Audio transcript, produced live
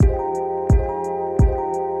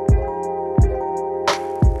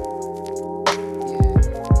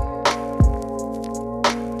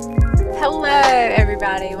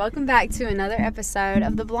everybody. Welcome back to another episode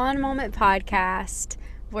of the Blonde Moment Podcast.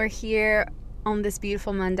 We're here on this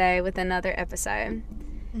beautiful Monday with another episode.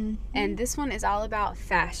 Mm-hmm. And this one is all about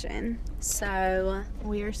fashion. So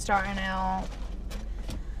we're starting out.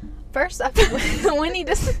 First, we need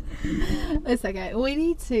to. It's okay. We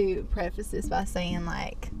need to preface this by saying,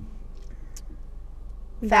 like,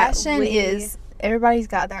 fashion is everybody's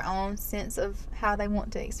got their own sense of how they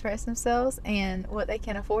want to express themselves and what they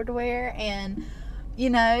can afford to wear, and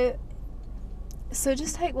so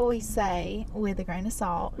just take what we say with a grain of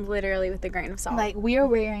salt. Literally with a grain of salt. Like,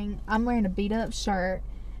 I'm wearing a beat up shirt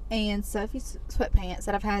and Sophie's sweatpants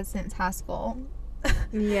that I've had since high school.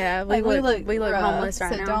 Yeah, we look rough, homeless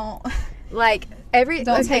right so now.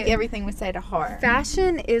 Don't take everything we say to heart.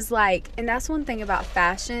 Fashion is like, and that's one thing about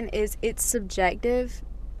fashion is it's subjective.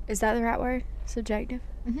 Is that the right word? Subjective?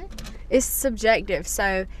 Mm-hmm. It's subjective.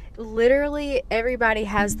 So literally everybody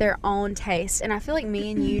has their own taste, and I feel like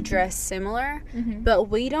me and you dress similar, mm-hmm. but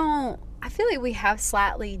we don't. I feel like we have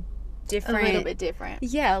slightly different. A little bit different.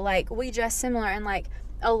 Yeah, like we dress similar, and like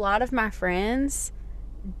a lot of my friends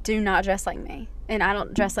do not dress like me, and I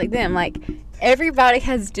don't dress like them. Like, everybody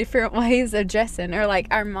has different ways of dressing, or like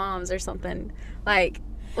our moms or something. Like,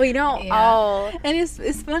 we don't all. And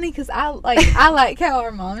it's funny because I like how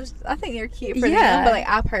our moms, I think they're cute for them, but like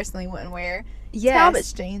I personally wouldn't wear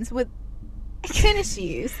Talbot's jeans with tennis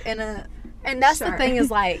shoes and that's shirt. The thing is,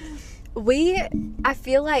 like, I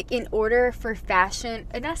feel like in order for fashion,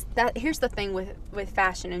 and here's the thing with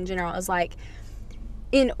fashion in general is, like,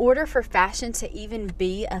 in order for fashion to even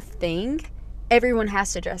be a thing, everyone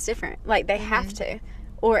has to dress different. Like, they have to,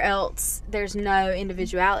 or else there's no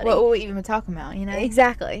individuality. What will we even be talking about,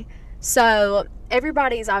 Exactly. So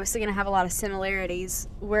everybody's obviously going to have a lot of similarities.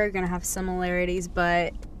 We're going to have similarities,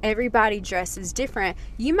 but everybody dresses different.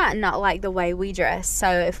 You might not like the way we dress.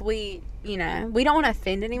 So if we don't want to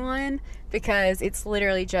offend anyone, because it's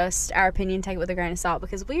literally just our opinion. Take it with a grain of salt,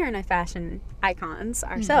 because we are no fashion icons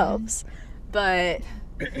ourselves. But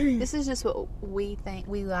this is just what we think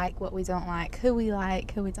we like, what we don't like, who we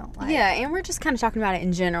don't like. Yeah, and we're just kind of talking about it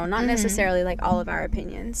in general, not necessarily like all of our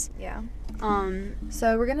opinions. Yeah.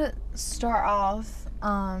 So we're gonna start off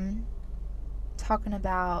talking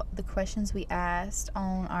about the questions we asked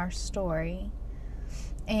on our story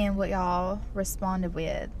and what y'all responded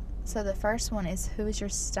with. So the first one is, who is your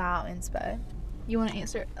style inspo? You want to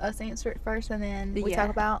answer it first, and then we talk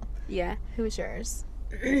about who is yours?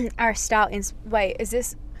 Our style wait, is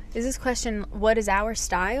this question, what is our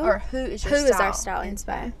style, or who is our style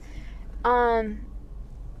inspo?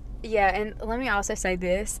 Yeah, and let me also say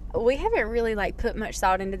this, we haven't really like put much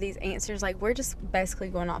thought into these answers. Like, we're just basically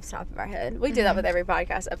going off the top of our head. We do that with every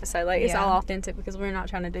podcast episode. Like, it's all authentic because we're not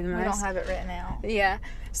trying to do the most. We don't have it written out. Yeah.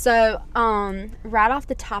 So right off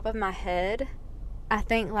the top of my head, I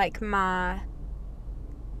think like my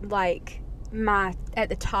at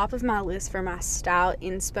the top of my list for my style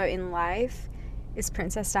inspo in life is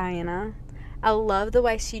Princess Diana. I love the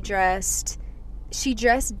way she dressed. She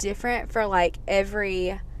dressed different for like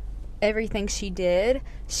everything she did.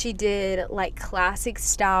 She did like classic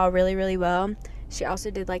style really, really well. She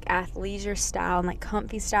also did like athleisure style and like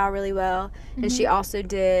comfy style really well. And she also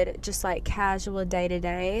did just like casual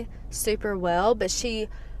day-to-day super well. But she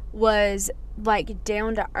was like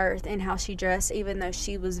down to earth in how she dressed, even though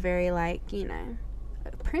she was very like, a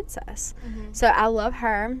princess. So I love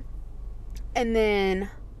her. And then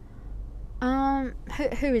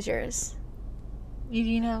who is yours?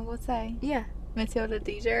 You know what to say? Yeah. Matilda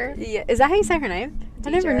Dejer. Yeah, is that how you say her name? Dejer. I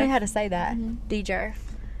never knew how to say that. Dejer.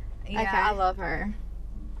 Yeah, Okay. I love her.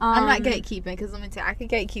 I'm not gatekeeping, because let me tell you, I could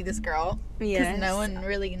gatekeep this girl. Because no one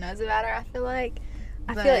really knows about her, I feel like.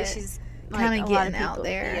 I feel like she's kind of getting out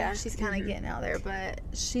there. Yeah. She's kind of getting out there, but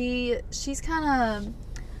she's kind of...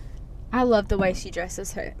 I love the way she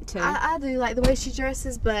dresses her, too. I do like the way she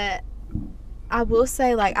dresses, but I will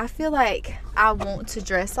say, like, I feel like I want to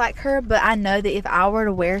dress like her, but I know that if I were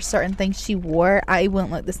to wear certain things she wore, it wouldn't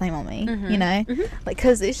look the same on me, Like,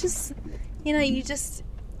 because it's just, you just...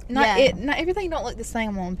 Not everything don't look the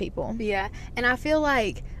same on people. Yeah, and I feel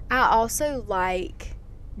like I also like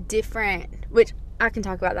different, which I can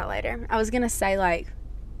talk about that later. I was going to say, like,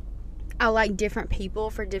 I like different people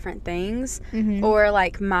for different things, or,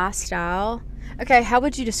 like, my style. Okay, how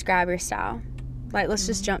would you describe your style? Like, let's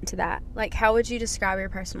just jump to that. Like, how would you describe your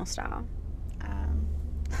personal style?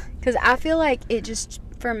 Because I feel like it just,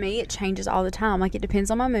 for me, it changes all the time. Like, it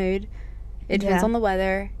depends on my mood. It depends on the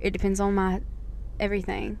weather. It depends on my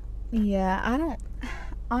everything. Yeah, I don't...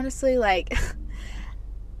 Honestly, like...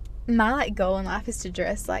 my, like, goal in life is to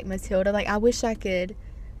dress like Matilda. Like, I wish I could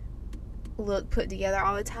look put together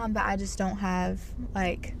all the time, but I just don't have,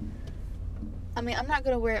 like, I mean, I'm not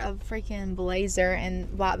going to wear a freaking blazer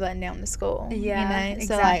and white button down to school. Yeah, you know? exactly.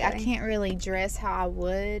 So, like, I can't really dress how I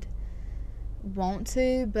would want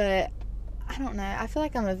to, but I don't know. I feel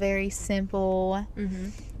like I'm a very simple,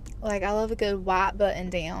 like, I love a good white button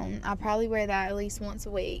down. I probably wear that at least once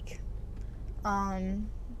a week. I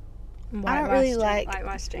don't really like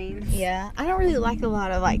whitewash jeans. Yeah, I don't really like a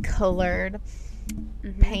lot of, like, colored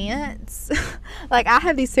pants. Like, I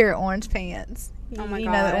have these favorite orange pants. Oh my you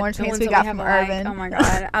god, know the orange the pants ones we that got from have, like, Urban. oh my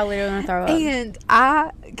god, I literally want to throw up. And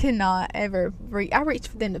I cannot ever I reach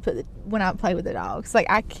for them to put when I play with the dogs. Like,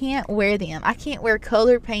 I can't wear them. I can't wear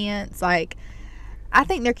colored pants. Like, I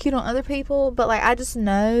think they're cute on other people, but, like, I just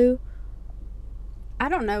know. I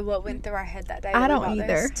don't know what went through our head that day. I don't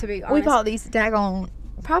either. To be honest, We bought these daggone,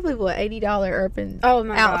 probably what, $80 Urban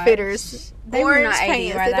my Outfitters. They were orange not 80,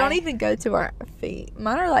 pants. were They they? don't even go to our feet.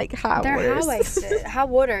 Mine are like high They're waters. high-waisted. High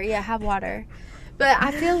water. Yeah, high water. But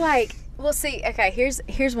I feel like, well, see, okay,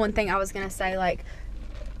 here's one thing I was going to say. Like,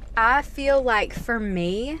 I feel like for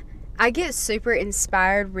me, I get super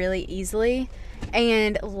inspired really easily.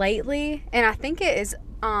 And lately, and I think it is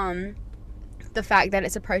the fact that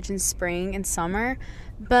it's approaching spring and summer,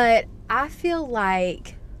 but I feel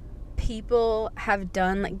like people have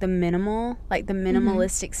done like the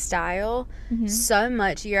minimalistic style so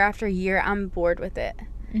much year after year. I'm bored with it.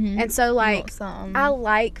 And so, like, I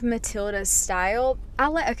like Matilda's style.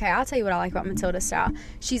 I'll tell you what I like about Matilda's style.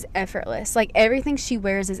 She's effortless. Like, everything she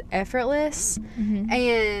wears is effortless.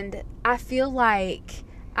 And I feel like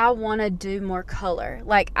I want to do more color.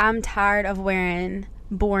 Like, I'm tired of wearing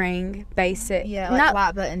boring, basic. Yeah, like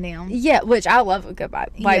white button down. Yeah, which I love a good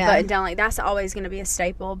white button down. Like, that's always going to be a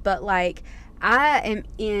staple. But, like, I am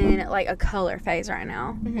in, like, a color phase right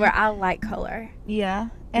now where I like color. Yeah.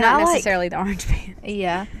 And not necessarily the orange pants.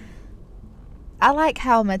 Yeah. I like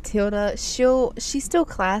how Matilda, she's still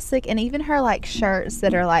classic, and even her, like, shirts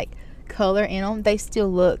that are, like, color in them, they still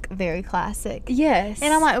look very classic. Yes.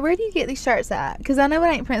 And I'm like, where do you get these shirts at? Because I know it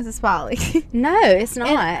ain't Princess Polly. No, it's not.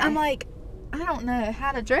 And I'm like, I don't know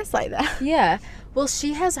how to dress like that. Yeah. Well,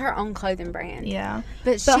 she has her own clothing brand. Yeah.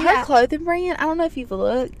 But her clothing brand, I don't know if you've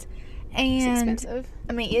looked. And it's expensive.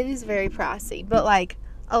 I mean, it is very pricey. But, like,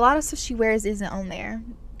 a lot of stuff she wears isn't on there.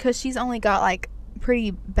 Because she's only got, like, pretty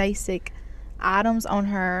basic items on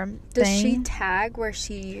her Does thing. she tag where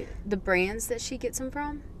the brands that she gets them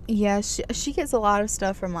from? Yeah, she gets a lot of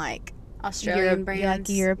stuff from, like, Australian brands,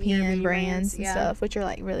 like European brands and yeah. stuff, which are,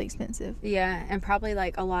 like, really expensive. Yeah, and probably,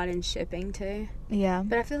 like, a lot in shipping too. Yeah.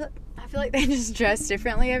 But I feel like they just dress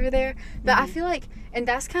differently over there. But I feel like, and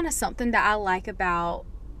that's kind of something that I like about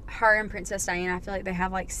her and Princess Diana. I feel like they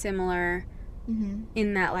have, like, similar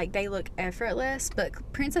in that, like, they look effortless, but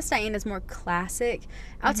Princess Diana's more classic.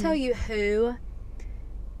 I'll tell you who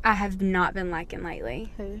I have not been liking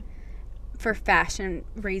lately. Who? For fashion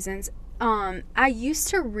reasons. I used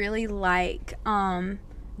to really like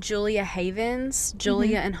Julia Havens,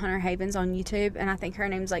 Julia and Hunter Havens on YouTube, and I think her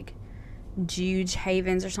name's like Juge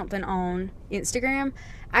Havens or something on Instagram.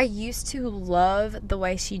 I used to love the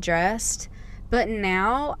way she dressed, but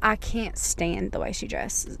now I can't stand the way she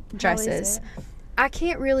dresses. I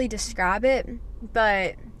can't really describe it,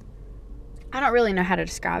 but I don't really know how to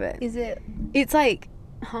describe it. It's like,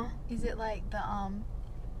 Is it like the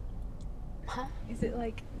Is it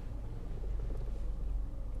like?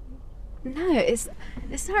 No, it's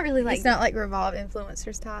not really like. It's not like Revolve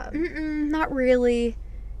influencers type. Not really.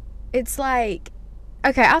 It's like,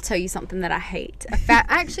 okay, I'll tell you something that I hate.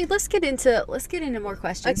 Actually, let's get into more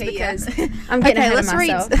questions because I'm getting ahead of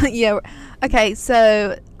myself. Yeah. Okay,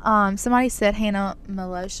 so somebody said Hannah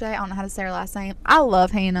Meloche. I don't know how to say her last name. I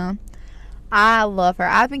love Hannah. I love her.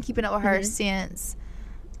 I've been keeping up with her since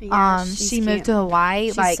she moved to Hawaii.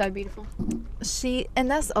 She's like, so beautiful.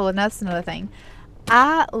 And that's another thing.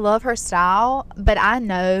 I love her style, but I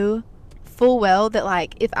know full well that,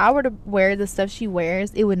 like, if I were to wear the stuff she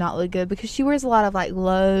wears, it would not look good because she wears a lot of, like,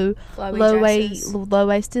 low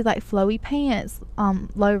waisted, like, flowy pants,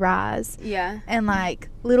 low rise. Yeah. And, like,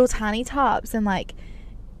 little tiny tops, and, like,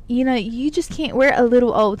 you know, you just can't wear a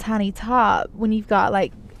little old tiny top when you've got,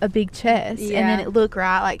 like, a big chest and then it look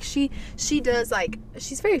right. Like, she does, like,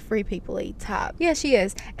 she's very free people-y type. Yeah, she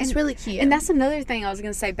is. It's really cute. And that's another thing I was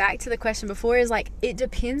going to say, back to the question before, is, like, it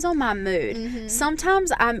depends on my mood.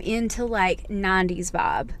 Sometimes I'm into, like, 90s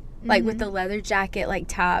vibe, like with the leather jacket, like,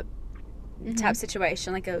 type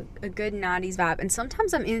situation, like a good 90s vibe. And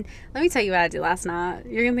sometimes I'm in, let me tell you what I did last night.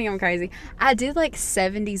 You're gonna think I'm crazy. I did, like,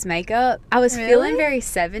 70s makeup. I was feeling very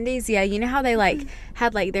 70s. Yeah, you know how they, like,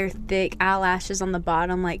 had, like, their thick eyelashes on the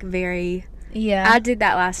bottom, like, very Yeah. I did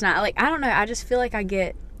that last night. Like, I don't know. I just feel like I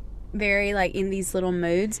get very, like, in these little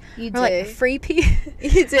moods. You Or, do. like, free people.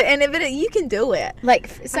 You do. And if you can do it. Like,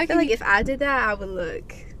 So I feel like if I did that, I would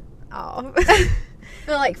look off.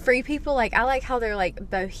 but, like, free people, like, I like how they're, like,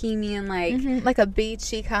 bohemian, like, Like a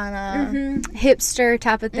beachy kind of. hipster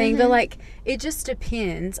type of thing. But, Mhm. like, it just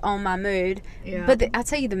depends on my mood. Yeah. But I'll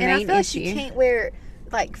tell you the and I main feel issue. like you can't wear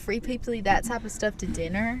like free people that type of stuff to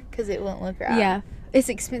dinner because it won't look right. Yeah. It's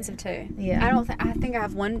expensive too. Yeah. I think I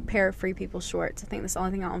have one pair of Free People shorts. I think that's the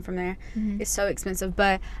only thing I own from there. Mhm. It's so expensive.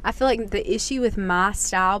 But I feel like the issue with my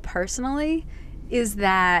style personally is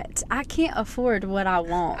that I can't afford what I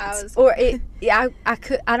want.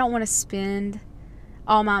 I don't want to spend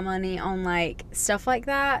all my money on like stuff like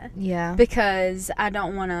that Yeah. because I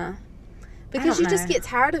don't want to. Because you just know. get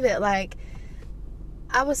tired of it. Like,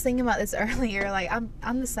 I was thinking about this earlier. Like,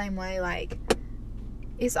 I'm the same way. Like,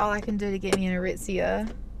 it's all I can do to get me an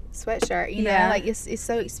Aritzia sweatshirt. You know, Yeah. like it's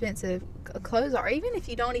so expensive. Clothes are, even if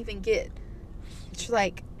you don't even get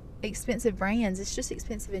like expensive brands, it's just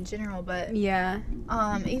expensive in general. But Yeah.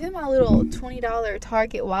 even my little $20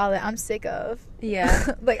 Target wallet, I'm sick of.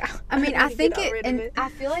 Yeah. Like, I mean, need I to think get all rid of and I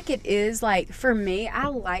feel like it is like for me. I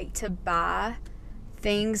like to buy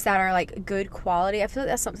things that are like good quality. I feel like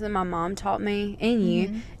that's something my mom taught me and you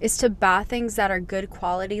Mhm. is to buy things that are good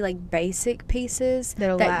quality, like basic pieces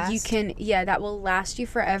That'll that you last. can, that will last you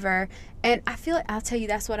forever. And I feel like I'll tell you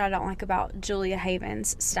that's what I don't like about Julia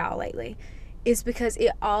Haven's style lately, is because it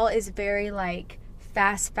all is very like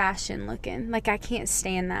fast fashion looking. Like I can't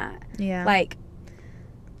stand that. Yeah. Like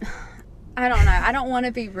I don't know. I don't want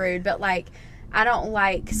to be rude, but like I don't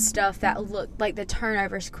like stuff that look like the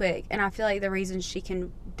turnover's quick. And I feel like the reason she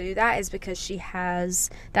can do that is because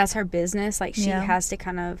that's her business. Like she Yeah. has to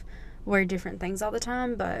kind of wear different things all the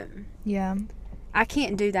time. But yeah. I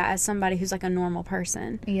can't do that as somebody who's like a normal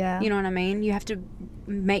person. Yeah. You know what I mean? You have to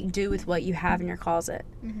make do with what you have in your closet,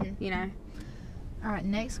 Mhm. you know? All right,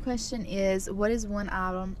 next question is, what is one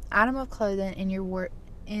item of clothing in your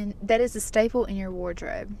that is a staple in your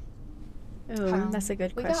wardrobe? Oh, that's a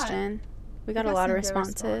good question. We got a lot of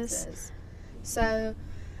responses. So,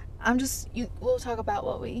 we'll talk about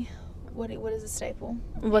what is a staple?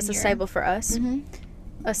 What's in a your- staple for us? Mhm.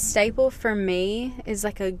 A staple for me is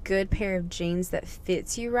like a good pair of jeans that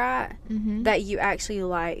fits you right, Mhm. that you actually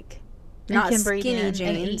like. And Not can breathe skinny in and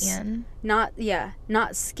eat jeans. in.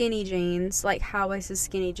 Not skinny jeans, like high-waisted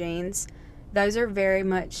skinny jeans. Those are very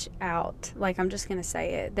much out. Like I'm just gonna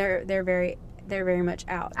say it. They're very much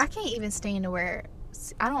out. I can't even stand to wear.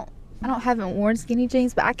 Haven't worn skinny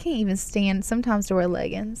jeans, but I can't even stand sometimes to wear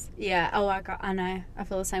leggings. Yeah. Oh, I know. I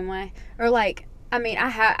feel the same way. Or like, I mean,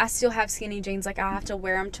 I still have skinny jeans. Like I have to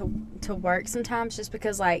wear them to work sometimes, just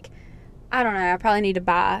because like, I don't know. I probably need to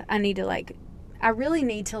buy. I really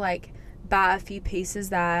need to like buy a few pieces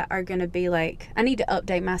that are gonna be like. I need to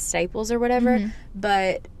update my staples or whatever. Mhm.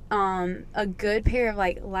 But a good pair of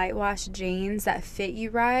like light wash jeans that fit you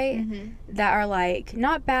right, Mhm. that are like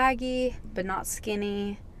not baggy but not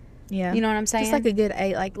skinny. Yeah. You know what I'm saying? Just like a good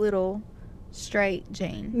little straight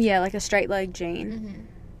jean. yeah, like a straight leg jean. Mhm.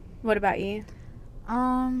 What about you?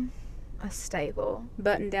 A staple.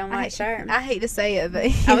 Button down white shirt. I hate to say it, but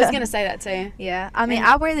I was gonna say that too. Yeah, I mean, And-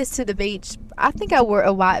 I wear this to the beach. I think I wore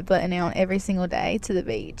a white button down every single day to the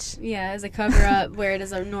beach. Yeah, as a cover up, wear it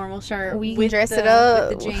as a normal shirt. We can with dress the, it up.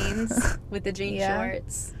 with the jeans, with the jean Yeah.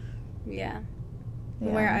 shorts. Yeah.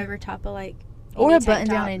 Yeah. Wear it over top of like. Or any a button tank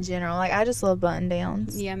down top. in general. Like, I just love button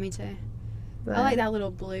downs. Yeah, me too. But- I like that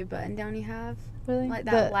little blue button down you have. Really? Like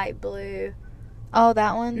that light blue. Oh,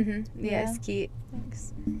 that one? Mm-hmm. Yeah, it's cute.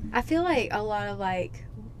 Thanks. I feel like a lot of like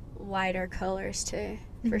lighter colors too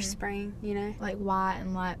for Mhm. spring, you know. Like white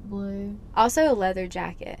and light blue. Also a leather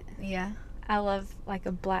jacket. Yeah. I love like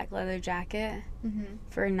a black leather jacket Mm-hmm.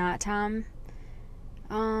 for nighttime.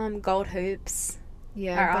 Gold hoops.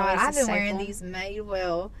 Yeah, Are God, always a I've been wearing staple. these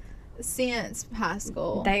Madewell since high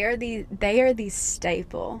school. They are the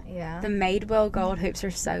staple. Yeah. The Madewell gold hoops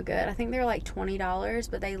are so good. I think they're like $20,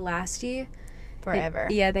 but they last you Forever.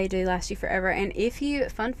 Yeah, they do last you forever. And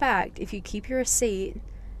fun fact, if you keep your receipt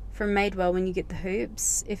from Madewell when you get the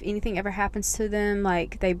hoops, if anything ever happens to them,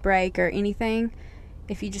 like they break or anything,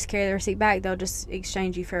 if you just carry the receipt back, they'll just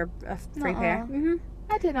exchange you for a free pair. Nuh-uh. Mm-hmm.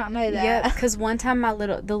 I did not know that. Yeah, because one time the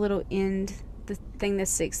little end, the thing that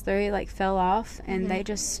sticks through, like fell off, and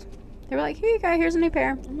Mhm. they were like, here you go, here's a new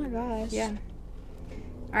pair. Oh my gosh. Yeah.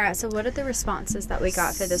 All right, so what are the responses that we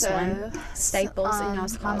got for this one? Staples in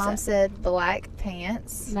y'all's My mom closet. said black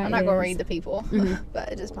pants. That I'm not going to is. read the people, Mhm.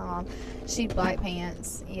 but just my mom. She black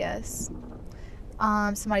pants, yes.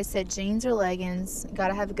 Somebody said jeans or leggings. Got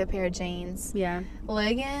to have a good pair of jeans. Yeah.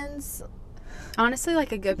 Leggings, Honestly,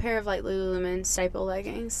 like a good pair of like Lululemon staple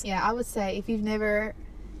leggings. Yeah, I would say if you've never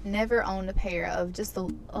owned a pair of just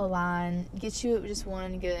a line, get you just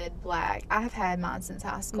one good black. I have had mine since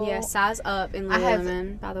high school. Yeah, size up in I have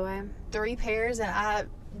Lululemon, by the way. 3 pairs, and I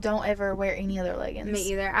don't ever wear any other leggings. Me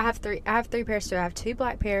either. I have three pairs too. I have 2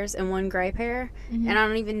 black pairs and 1 gray pair, and I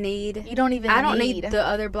don't even need. You don't even. I don't need the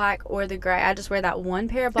other black or the gray. I just wear that one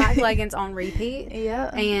pair of black leggings on repeat.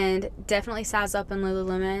 Yeah. And definitely size up in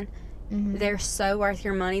Lululemon. They're so worth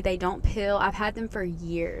your money. They don't pill. I've had them for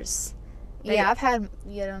years. I've had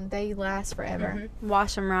them. They last forever.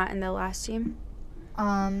 Wash them right and they'll last you.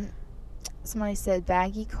 Somebody said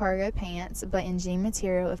baggy cargo pants, but in jean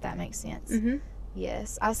material, if that makes sense.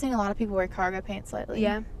 Yes, I've seen a lot of people wear cargo pants lately.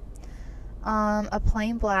 Yeah. A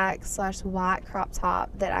plain black / white crop top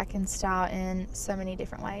that I can style in so many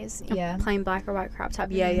different ways. Yeah. Plain black or white crop top.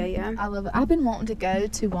 Yeah. I love it. I've been wanting to go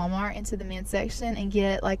to Walmart into the men's section and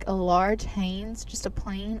get like a large Hanes, just a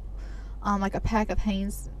plain, like a pack of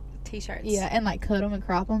Hanes T-shirts. Yeah, and like cut them and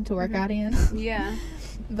crop them to work out in. Yeah.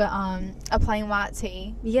 But a plain white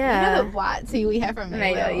tee. Yeah. You know the white tee we have from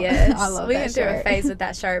Mayo, yes. I love we that went through a shirt. phase with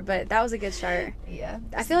that shirt, but that was a good shirt. Yeah.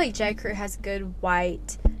 I feel like J. Crew has good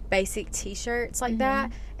white basic T-shirts like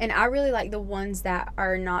that, and I really like the ones that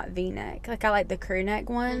are not V-neck. Like I like the crew neck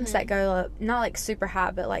ones that go up, not like super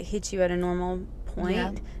high, but like hit you at a normal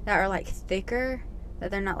point, that are like thicker,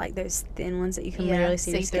 that they're not like those thin ones that you can literally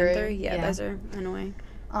see your skin through. Yeah, those are annoying.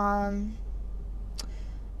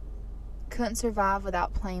 Couldn't survive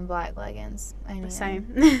without plain black leggings. Amen.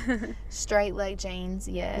 Same. Straight leg jeans,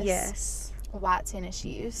 yes. Yes. White tennis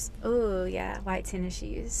shoes. Oh yeah, white tennis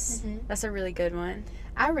shoes. That's a really good one.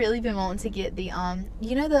 I really been wanting to get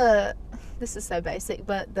the this is so basic,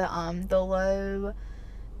 but the low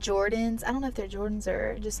Jordans. I don't know if they're Jordans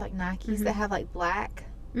or just like Nikes that have like black,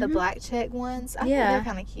 the black check ones. I think they're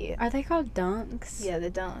kind of cute. Are they called Dunks? Yeah,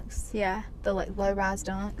 the Dunks. Yeah. The like low rise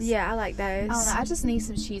Dunks. Yeah, I like those. I don't know. I just need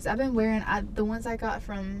some shoes. I've been wearing the ones I got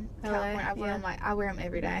from California. I wear them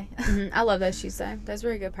every day. I love those shoes though. Those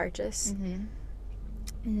were a good purchase.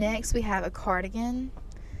 Next, we have a cardigan.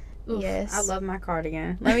 Oof, yes, I love my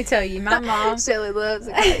cardigan. Let me tell you, my mom. Shelly loves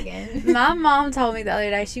a cardigan. My mom told me the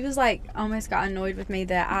other day, she was like, almost got annoyed with me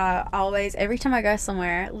that I always, every time I go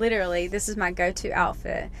somewhere, literally, this is my go-to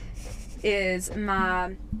outfit, is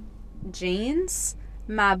my jeans,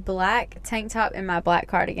 my black tank top, and my black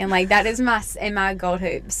cardigan. Like that is my gold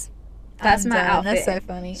hoops. That's my outfit. That's so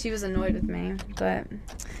funny. She was annoyed with me, but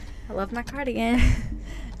I love my cardigan.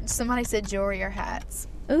 Somebody said jewelry or hats.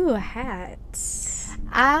 Ooh, hats.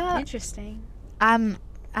 Interesting. I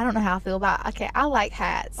don't know how I feel about. Okay, I like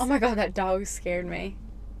hats. Oh my god, that dog scared me.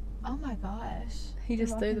 Oh my gosh. He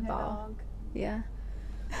just threw the ball. Dog. Yeah.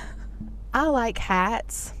 I like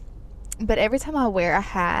hats, but every time I wear a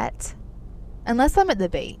hat, unless I'm at the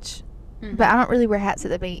beach, but I don't really wear hats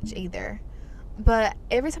at the beach either. But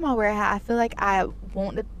every time I wear a hat, I feel like I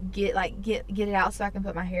want to get it out so I can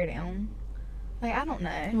put my hair down. Like I don't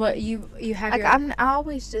know. What you have? Like I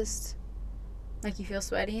always just. Like you feel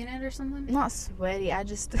sweaty in it or something? Not sweaty. I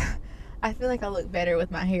just, I feel like I look better with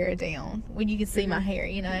my hair down when you can see my hair,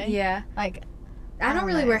 you know? Yeah. Like, I don't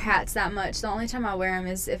really wear hats that much. The only time I wear them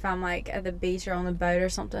is if I'm like at the beach or on the boat or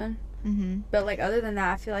something. But like other than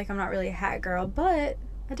that, I feel like I'm not really a hat girl. But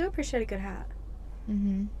I do appreciate a good hat.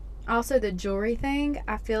 Also, the jewelry thing,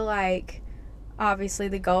 I feel like obviously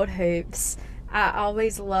the gold hoops. I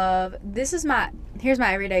always love. Here's my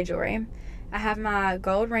everyday jewelry. I have my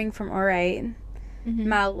gold ring from Orate.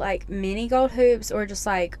 My like mini gold hoops, or just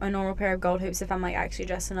like a normal pair of gold hoops if I'm like actually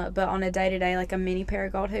dressing up, but on a day-to-day like a mini pair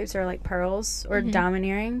of gold hoops or like pearls or diamond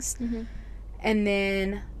earrings. And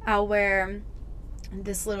then I'll wear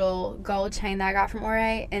this little gold chain that I got from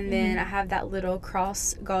Orate, and then I have that little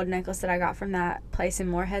cross gold necklace that I got from that place in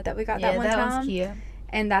Moorhead that we got that one time. That was cute.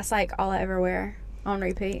 And that's like all I ever wear on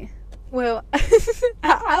repeat. Well,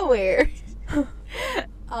 I wear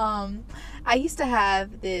I used to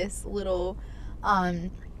have this little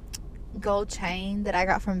gold chain that I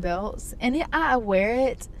got from Belts, and I wear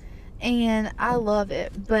it and I love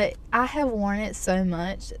it, but I have worn it so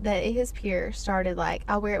much that it has started, like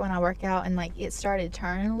I wear it when I work out, and like it started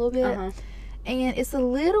turning a little bit, and it's a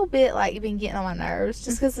little bit like been getting on my nerves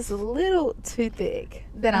just because it's a little too thick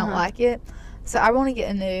that I don't like it. So I want to get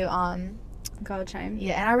a new gold chain.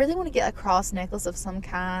 Yeah, and I really want to get a cross necklace of some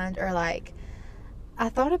kind, or like I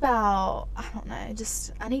thought about, I don't know,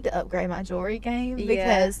 just I need to upgrade my jewelry game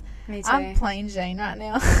because I'm plain Jane right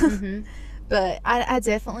now. But I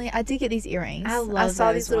did get these earrings. I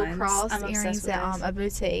saw these little ones. cross earrings at a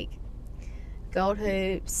boutique. Gold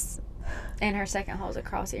hoops. And her second hole is a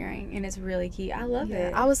cross earring, and it's really cute. I love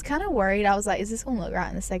it. I was kind of worried. I was like, is this going to look right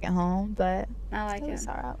in the second hole? But I like it. it's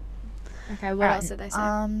all right. Okay, what else did they say?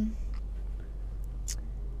 Um,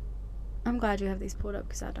 I'm glad you have these pulled up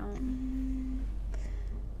because I don't.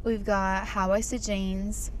 we've got high-waisted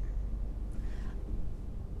jeans.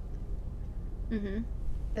 Mm-hmm.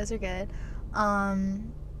 Those are good.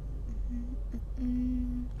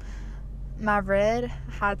 My red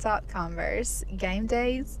high-top Converse. Game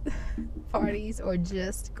days, parties, or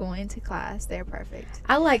just going to class. They're perfect.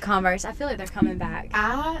 I like Converse. I feel like they're coming back.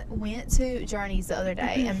 I went to Journeys the other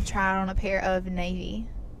day and tried on a pair of navy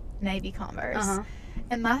Converse. Uh-huh.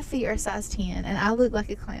 And my feet are size 10, and I look like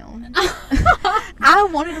a clown. I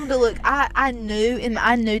wanted them to look. I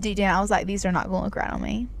knew deep down. I was like, these are not going to look right on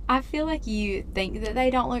me. I feel like you think that they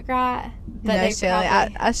don't look right, but No, they Shelly,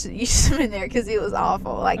 probably... you should have been there because it was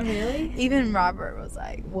awful. Like, Really? even Robert was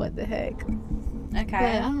like, "What the heck?" But I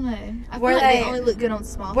Okay. don't know. I Were feel like they they- only look good on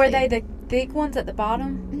small Were feet. they the thick ones at the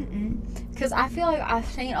bottom? Mm-mm. Because I feel like I've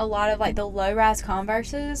seen a lot of like the low-rise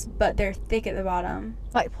Converses, but they're thick at the bottom.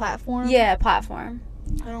 Like platform? Yeah, platform.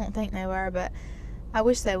 I don't think they were, but I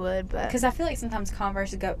wish they would. But Because I feel like sometimes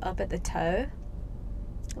Converse go up at the toe,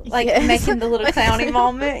 like Yes. making the little clowny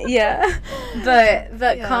moment. Yeah,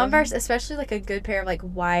 but Yeah. Converse, especially like a good pair of like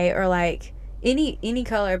white or like any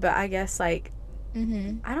color. But I guess like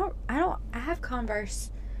Mm-hmm. I have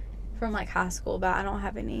Converse from like high school, but I don't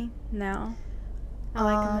have any now. I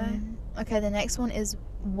like them Okay, the next one is,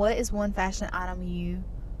 what is one fashion item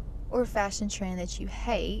or fashion trend that you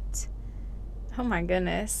hate? though. Oh my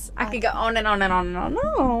goodness, I could go on and on and on and on and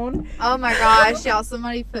on. Oh my gosh, y'all!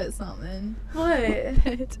 Somebody put something.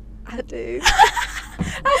 What? I do.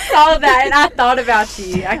 I saw that and I thought about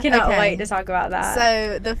you. I cannot Okay. wait to talk about that.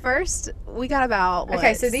 So the first, we got about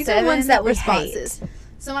Okay, so these are the ones that we responses.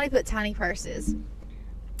 Somebody put tiny purses,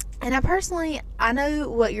 and I know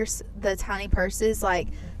what the tiny purses, like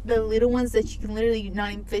the little ones that you can literally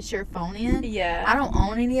not even fit your phone in. Yeah. I don't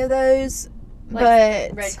own any of those,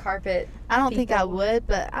 Like but red carpet. I don't think I people. would.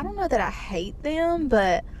 But I don't know that I hate them,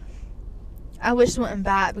 but I wish I wouldn't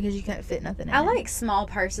buy it because you couldn't fit nothing in I it. like small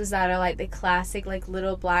purses that are like the classic like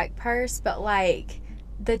little black purse, but like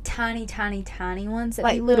the tiny ones that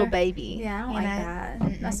like people little are- baby. Yeah, I don't you like know? that.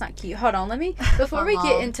 Mm-mm. That's not cute. Hold on, let me before we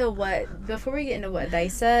get into what they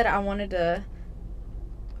said, I wanted to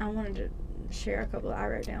share a couple that I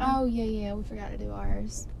wrote down. Oh yeah, we forgot to do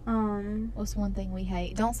ours. What's one thing we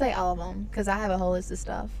hate? Don't say all of them, because I have a whole list of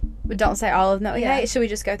stuff. But don't say all of them. Yeah. Okay, should we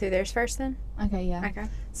just go through theirs first then? Okay, yeah. Okay.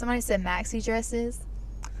 Somebody said maxi dresses.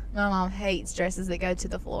 My mom hates dresses that go to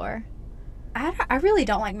the floor. I really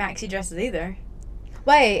don't like maxi dresses either.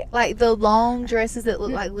 Wait. Like the long dresses that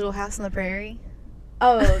look like Little House on the Prairie.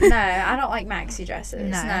 Oh no, I don't like maxi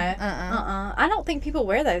dresses. No. Uh-uh. I don't think people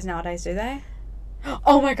wear those nowadays, do they?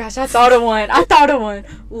 Oh my gosh, I thought of one.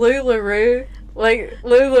 LuLaRoe. Like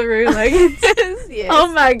LuLaRoe leggings. Yes.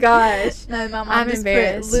 Oh my gosh. No, my mom I'm just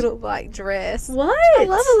embarrassed. put little black dress. What? I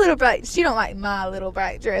love a little black. She don't like my little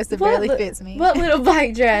black dress. It barely fits me. What little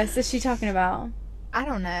black dress is she talking about? I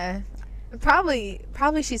don't know. Probably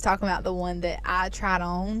she's talking about the one that I tried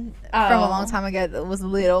on Oh. from a long time ago that was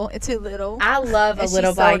too little. I love a And she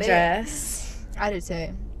little black sold it. dress. I do too.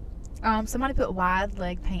 Somebody put wide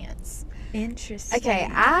leg pants. Interesting. Okay,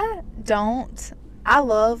 I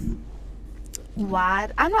love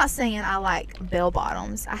wide. I'm not saying I like bell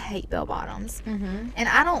bottoms. I hate bell bottoms. Mm-hmm. And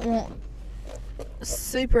I don't want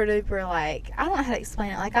super duper, like, I don't know how to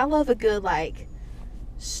explain it. Like, I love a good, like,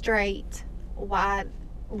 straight, wide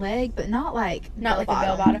leg, but not like Not like a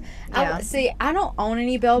bell bottom. Yeah. See, I don't own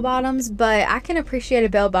any bell bottoms, but I can appreciate a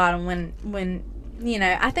bell bottom when you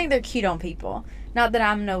know, I think they're cute on people. Not that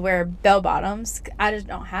I'm gonna wear bell bottoms. I just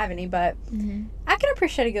don't have any, but Mm-hmm. I can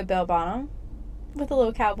appreciate a good bell bottom with a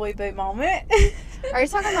little cowboy boot moment. Are you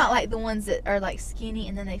talking about like the ones that are like skinny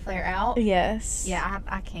and then they flare out? Yes. Yeah,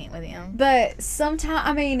 I can't with them. But sometimes,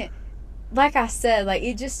 I mean, like I said, like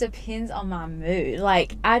it just depends on my mood.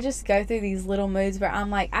 Like I just go through these little moods where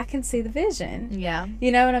I'm like, I can see the vision. Yeah.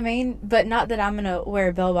 You know what I mean? But not that I'm gonna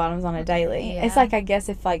wear bell bottoms on a daily. Yeah. It's like, I guess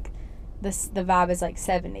if like the vibe is like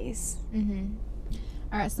 70s. Mm-hmm.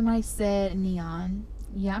 All right, somebody said neon.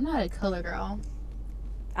 Yeah, I'm not a color girl.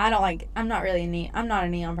 I'm not really I'm not a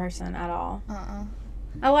neon person at all. Uh-uh.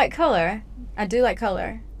 I like color. I do like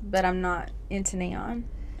color, but I'm not into neon.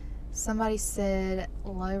 Somebody said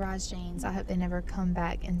low-rise jeans. I hope they never come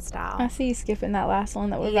back in style. I see you skipping that last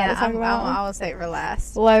one that we're Yeah, about to talk about. I will say it for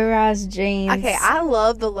last. Low-rise jeans. Okay, I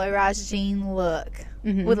love the low-rise jean look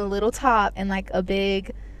Mhm. with a little top and like a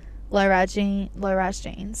big low-rise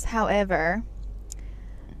jeans. However,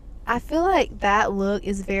 I feel like that look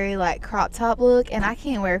is very like crop top look, and I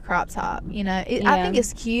can't wear a crop top. You know, I Yeah. think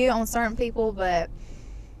it's cute on certain people, but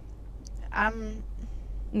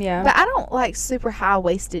Yeah. But I don't like super high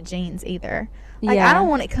waisted jeans either. Like I don't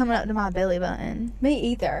want it coming up to my belly button. Me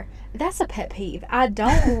either. That's a pet peeve. I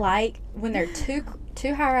don't like when they're too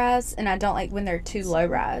high rise, and I don't like when they're too low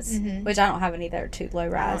rise, which I don't have any that are too low I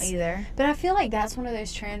rise. don't either. But I feel like that's one of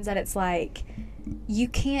those trends that it's like you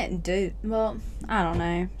can't do. Well, I don't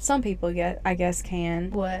know. Some people I guess can.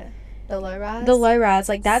 What? The low rise? The low rise,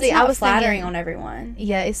 like that's See, I not was flattering thinking- on everyone.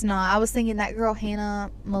 Yeah, it's not. I was thinking that girl Hannah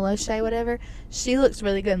Maloshe, whatever. She looks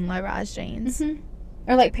really good in low rise jeans. Mm-hmm.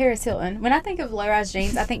 Or like Paris Hilton. When I think of low rise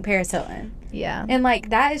jeans, I think Paris Hilton. Yeah. And like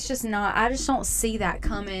that is just not. I just don't see that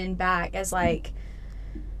coming back as like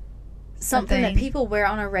something that thing. people wear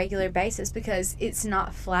on a regular basis because it's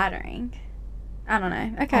not flattering. I don't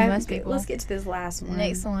know. Okay, most people. let's get to this last one.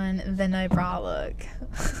 Next one, the no bra look.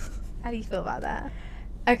 How do you feel about that?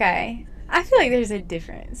 Okay, I feel like there's a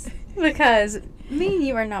difference because me and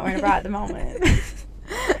you are not wearing a bra at the moment.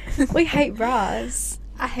 We hate bras.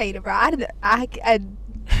 I hate a bra.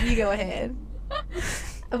 You go ahead.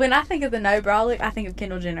 When I think of the no bra look, I think of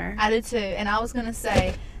Kendall Jenner. I did too. And I was going to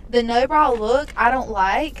say, the no bra look, I don't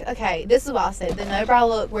like. Okay, this is what I said. The no bra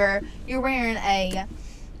look where you're wearing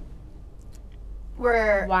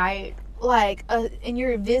White. and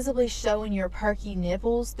you're visibly showing your perky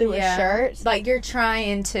nipples through a shirt. Like you're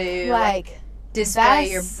trying to Like,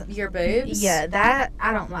 display that's- your boobs. yeah, that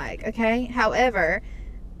I don't like, okay? However,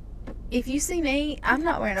 if you see me, I'm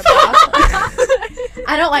not wearing a bra.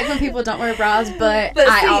 I don't like when people don't wear bras, but But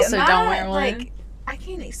I see, also my, don't wear one. Like, I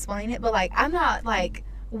can't explain it, but like, I'm not like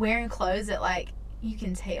wearing clothes that like you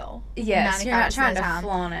can tell. Yes, you're not 95% trying of the to time.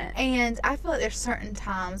 flaunt it. And I feel like there's certain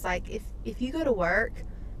times, like if you go to work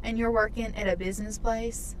and you're working at a business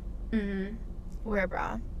place, Mm-hmm. wear a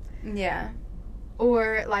bra. Yeah.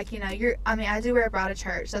 Or like, you know, I do wear a bra to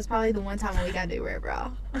church. That's probably the one time a week I do wear a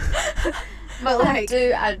bra. But like,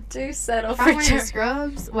 I do settle if for I'm wearing church.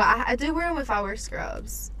 scrubs, well, I do wear them if I wear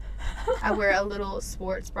scrubs. I wear a little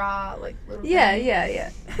sports bra, like little. Yeah, thing. yeah.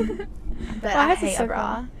 But Well, I that's hate so a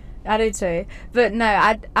bra. I do too. But no,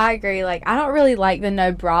 I agree. Like, I don't really like the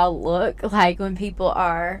no bra look. Like, when people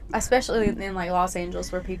are, especially in like Los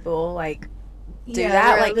Angeles where people like do that.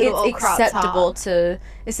 wear a Like, little old crop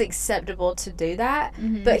it's acceptable to do that.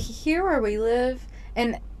 Mhm. But here where we live,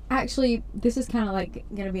 and actually, this is kind of like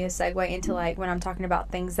going to be a segue into like when I'm talking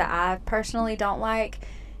about things that I personally don't like,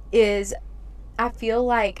 is I feel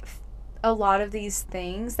like a lot of these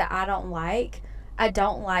things that I don't like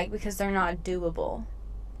because they're not doable.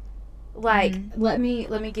 Like, let me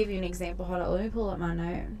give you an example. Hold on, let me pull up my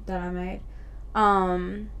note that I made.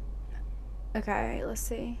 Okay, let's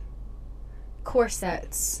see.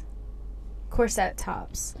 Corset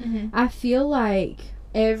tops. Mhm. I feel like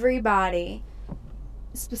everybody,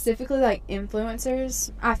 specifically like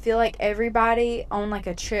influencers, I feel like everybody on like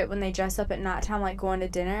a trip when they dress up at nighttime, like going to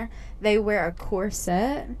dinner, they wear a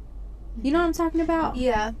corset. You know what I'm talking about?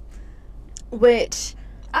 Yeah, Which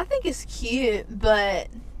I think it's cute, but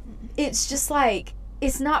it's just like,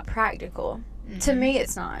 it's not practical. To me,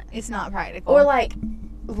 it's not. it's not practical. Or like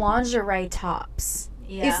lingerie tops.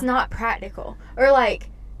 yeah, It's not practical. Or like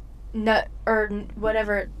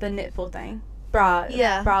whatever the knitful thing.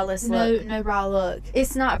 Braless look. no bra look.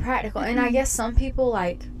 It's not practical. And I guess some people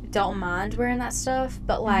like don't mind wearing that stuff,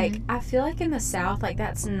 but like Mm-hmm. I feel like in the South, like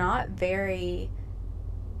that's not very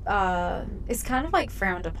it's kind of like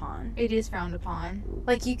frowned upon. It is frowned upon.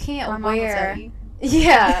 Like you can't My mom will wear tell you.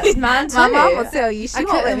 Yeah, mine too. My mom will tell you. She I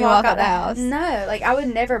won't let couldn't me walk walk out the house. No, like I would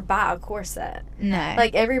never buy a corset. No.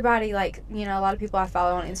 Like everybody, like, you know, a lot of people I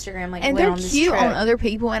follow on Instagram, like, and went they're on this cute trip. on other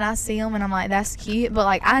people, and I see them, and I'm like, that's cute. But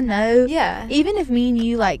like, I know, Yeah. even if me and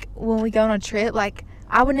you, like, when we go on a trip, like,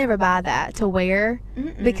 I would never buy that to wear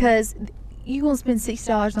Mm-mm. because you gonna spend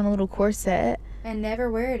 $60 on a little corset, and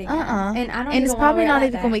never wear it again. Uh-uh. And I don't. and it's even wanna probably wear not that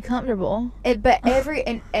even gonna be comfortable. But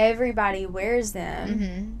everybody wears them,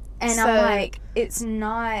 Mm-hmm. and So- I'm like, it's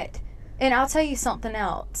not. And I'll tell you something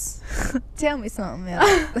else. Tell me something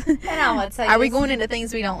else. And I'm gonna tell you. Are we this- going into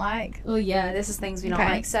things we don't like? Well, yeah, this is things we don't Okay.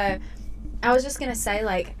 like. So, I was just gonna say,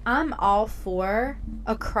 like, I'm all for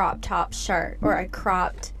a crop top shirt or a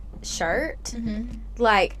cropped shirt. Mm-hmm.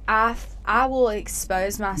 Like, I will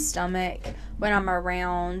expose my stomach when I'm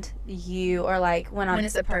around you, or like when I'm When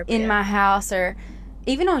it's appropriate. in my house, or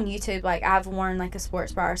even on YouTube. Like, I've worn like a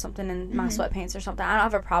sports bra or something in my sweatpants or something. I don't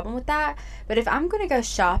have a problem with that. But if I'm gonna go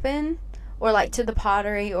shopping, or like to the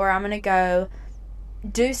Pottery, or I'm gonna go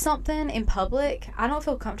do something in public, I don't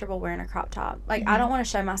feel comfortable wearing a crop top. Like, I don't want to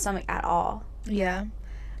show my stomach at all. Yeah.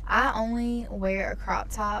 I only wear a crop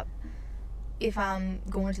top if I'm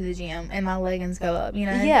going to the gym and my leggings go up, you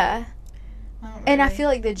know? Yeah. Not And I really. feel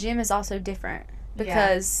like the gym is also different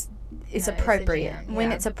because it's No, it's a appropriate. gym, When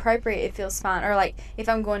yeah. it's appropriate, it feels fine. Or like if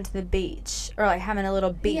I'm going to the beach or like having a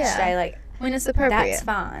little beach Yeah. day, like when it's appropriate. that's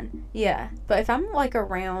fine. Yeah. But if I'm like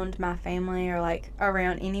around my family or like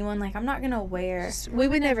around anyone, like I'm not gonna wear. We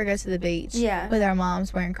would never go to the beach Yeah. with our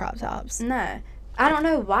moms wearing crop tops. No. I don't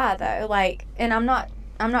know why though. Like, and I'm not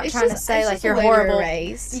It's trying to just- say it's like just the you're way we were horrible.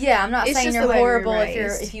 raised. Yeah, I'm not It's saying just you're the way we were horrible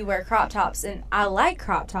raised. if you wear crop tops, and I like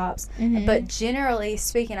crop tops. Mhm. But generally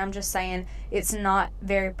speaking, I'm just saying it's not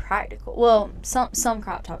very practical. Well, some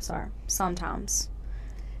crop tops are sometimes.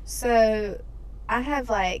 So, I have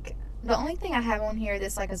like the only thing I have on here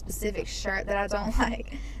that's like a specific shirt that I don't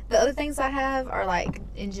like. The other things I have are like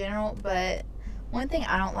in general, but one thing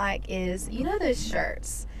I don't like is those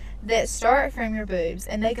shirts that start from your boobs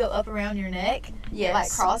and they go up around your neck, Yes. like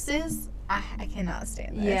crosses. I cannot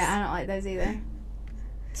stand those. Yeah, I don't like those either.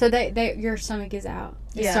 So they your stomach is out.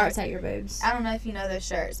 It Yeah. starts at your boobs. I don't know if you know those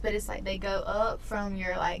shirts, but it's like they go up from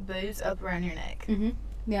your like boobs up around your neck. Mhm.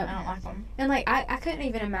 I Yep. don't like them. And like I couldn't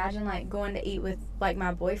even imagine like going to eat with like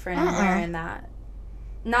my boyfriend and Uh-uh. wearing that.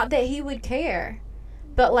 Not that he would care,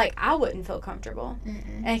 but like I wouldn't feel comfortable.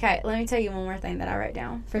 Okay, let me tell you one more thing that I wrote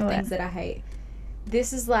down for What? things that I hate.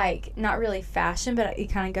 This is like not really fashion, but it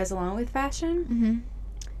kind of goes along with fashion. Mm-hmm.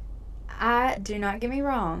 I do not get me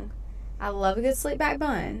wrong. I love a good slick back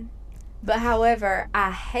bun. But however,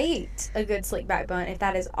 I hate a good slick back bun if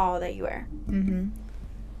that is all that you wear. Mm-hmm.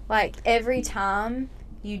 Like every time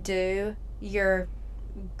you do your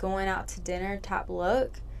going out to dinner type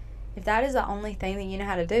look, if that is the only thing that you know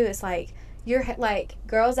how to do, it's like you're like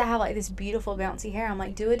girls that have like this beautiful bouncy hair. I'm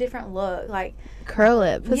like, do a different look. Like Curl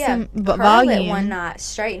it. Put some curl volume. it one night,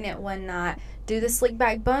 straighten it one night, do the slick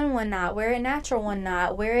back bun one night, wear it natural one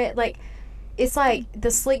night, wear it like it's like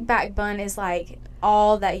the slick back bun is like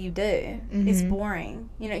all that you do. It's Mhm. boring.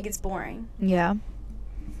 It gets boring. Yeah.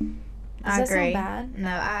 Does I that sound agree. bad? No,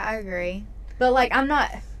 I agree. But like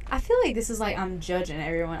I feel like this is like I'm judging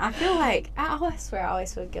everyone. I feel like I swear I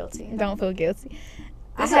always feel guilty. Don't feel guilty.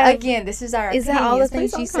 Again, this is our Is that all the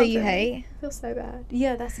opinions. things you Please say don't you come for me. hate? I feel so bad.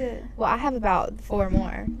 Yeah, that's it. Well, I have about 4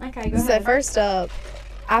 more. Okay, go So ahead. first up,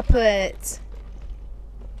 I put.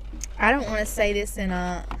 I don't want to say this in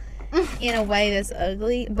a way that's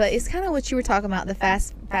ugly, but it's kind of what you were talking about, the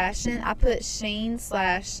fast fashion. I put Shein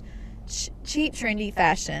 / cheap trendy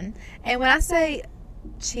fashion, and when I say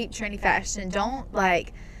cheap trendy fashion, don't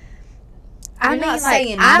like. I You're mean, not like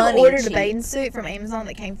saying I money ordered cheap. a bathing suit from Amazon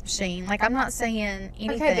that came from Shein. Like I'm not saying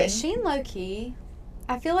anything. Okay, but Sheen low key,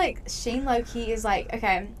 I feel like Sheen low key is like,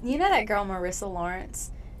 okay, you know that girl Marissa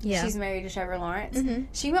Lawrence? yeah. She's married to Trevor Lawrence. Mm-hmm.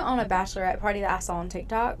 She went on a bachelorette party that I saw on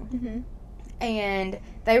TikTok, Mm-hmm. and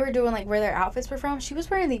they were doing like where their outfits were from. She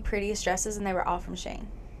was wearing the prettiest dresses, and they were all from Sheen.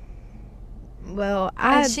 Well,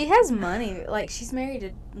 And she has money. Like, she's married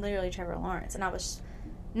to literally Trevor Lawrence. And I was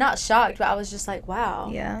not shocked, but I was just like, wow.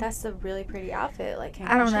 Yeah. That's a really pretty outfit. Like, came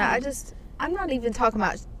I don't from know. Shein. I'm not even talking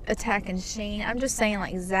about attacking Shein. I'm just saying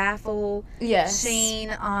like Zaful, Yes. Shein,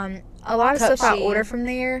 a lot of Cup stuff I Shein. order from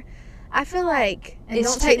there. I feel like, and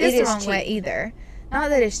It's don't take cheap. this It the is wrong way cheap. either. Not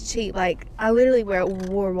that it's cheap. Like I literally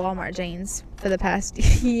wore Walmart jeans for the past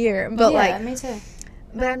year, but yeah, like, me too.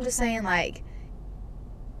 but I'm just saying like,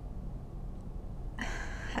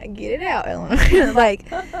 get it out, Eleanor. Like,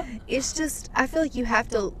 it's just I feel like you have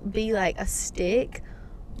to be like a stick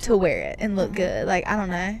to wear it and look good. Like I don't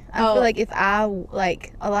know. I Oh. feel like if I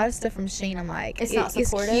like a lot of stuff from Shein, I'm like It's not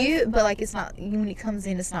supportive? It's cute, but like it's not when it comes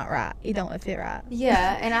in, it's not right. You don't fit right.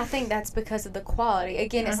 Yeah, and I think that's because of the quality.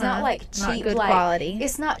 Again, it's not Uh-huh. like Not cheap, good like, quality.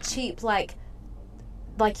 it's not cheap, like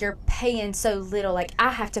you're paying so little. Like, I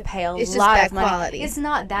have to pay a It's just lot bad of money. quality. It's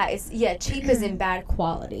not that. It's, cheap is in bad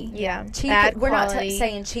quality. Yeah, Cheap. bad We're not quality.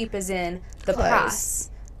 saying cheap as in the Clothes. price.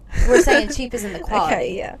 We're saying cheap as in the quality.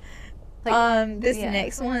 Okay, yeah. This yeah.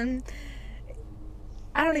 next one,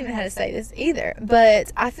 I don't even know how to say this either,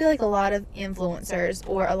 but I feel like a lot of influencers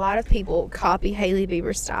or a lot of people copy Hailey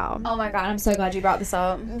Bieber style. Oh my god, I'm so glad you brought this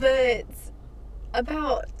up. But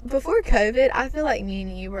about before COVID, I feel like me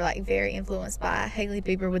and you were like very influenced by Hailey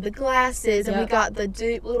Bieber with the glasses, and we Yep. got the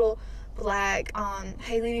dupe little black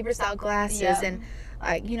Hailey Bieber style glasses, Yep. and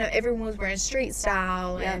like everyone was wearing street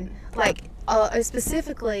style, Yep. and like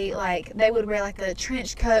specifically like they would wear like a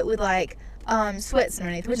trench coat with like sweats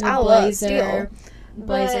underneath, which I love still.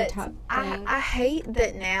 blazer But type I thing. hate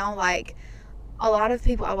that now, like, a lot of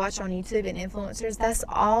people I watch on YouTube and influencers, that's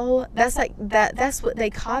what they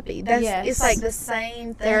copy. It's Yes. like the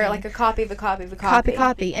same thing. They're like a copy of a copy of a copy.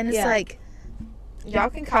 copy. And it's Yeah. like, y'all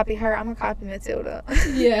can copy her. I'm gonna copy Matilda.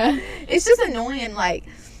 Yeah. It's just annoying, like,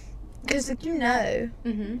 because like, you know,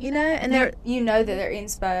 and there that their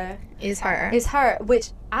inspo is her. Is her,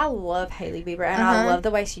 which I love Hailey Bieber, and I love the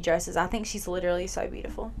way she dresses. I think she's literally so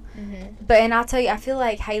beautiful. And I'll tell you, I feel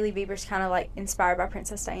like Hailey Bieber's kind of like inspired by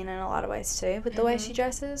Princess Diana in a lot of ways too, with the way she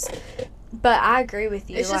dresses. But I agree with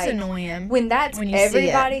you. It's like, just annoying when that's when you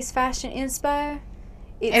everybody's fashion inspo.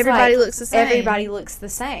 It's everybody looks the same. Everybody looks the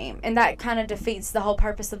same. And that kind of defeats the whole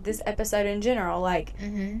purpose of this episode in general. Like,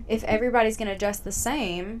 if everybody's going to dress the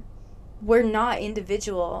same, we're not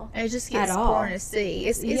individual. It just gets boring to see.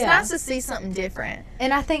 It's nice to see something different.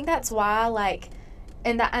 And I think that's why, like,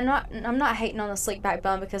 and that I'm not hating on the slick back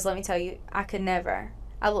bun, because let me tell you, I could never.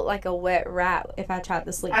 I look like a wet rat if I tried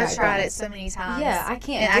the slick back bun. I tried it so many times. Yeah, I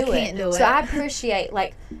can't do it. So I appreciate,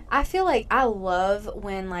 like, I feel like I love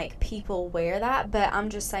when, like, people wear that, but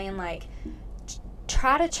I'm just saying, like,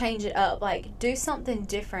 try to change it up. Like, do something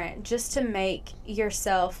different just to make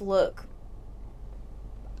yourself look,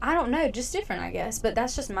 I don't know, just different, I guess. But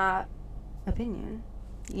that's just my opinion.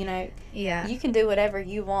 You know? Yeah. You can do whatever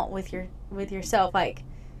you want with yourself. Like,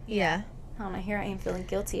 yeah. I don't know, here I am feeling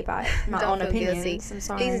guilty about my Don't own feel opinions. guilty. I'm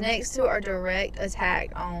sorry. These next two are direct attack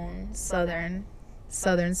on Southern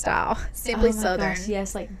style. Simply Southern. Gosh,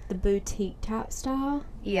 yes, like the boutique type style.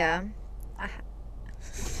 Yeah.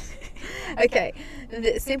 Okay.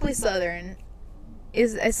 Simply Southern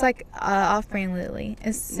it's like off-brand Lily.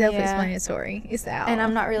 It's self-explanatory. It's out. And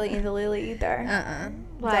I'm not really into Lily either.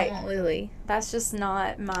 Like, don't want Lily. That's just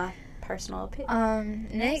not my personal opinion.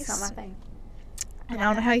 Next. It's not my thing. I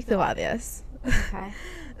don't know how you feel about this. Okay.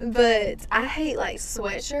 But I hate, like,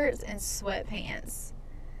 sweatshirts and sweatpants.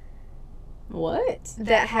 What?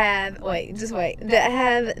 That have, that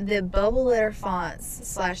have the bubble letter fonts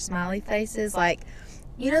 / smiley faces. Like,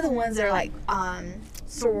 you know the ones that are, like,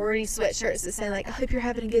 sorority sweatshirts that say, like, I hope you're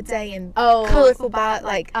having a good day, and colorful,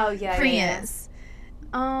 prints.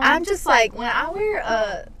 I'm just, like, when I wear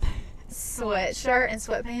a sweatshirt and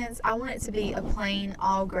sweatpants, I want it to be a plain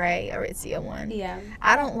all gray Aritzia one. Yeah.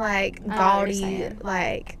 I don't like gaudy,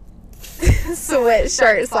 like,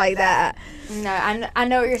 sweatshirts like that. No, I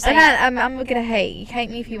know what you're saying. And I'm gonna hate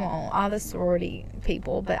me if you want, all the sorority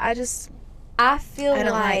people, but I don't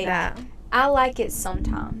like that. I like it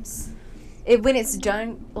sometimes. When it's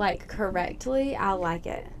done, like, correctly, I like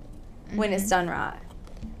it. When it's done right.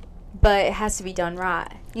 But it has to be done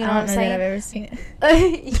right. You know what I'm saying? That I've ever seen it.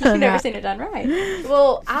 You've never seen it done right.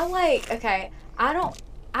 Well, I like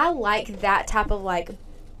that type of, like,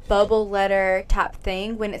 bubble letter type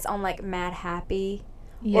thing when it's on, like, Mad Happy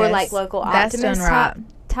or, like, Local Optimist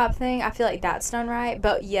type thing. I feel like that's done right.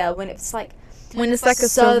 But, yeah, when it's, like a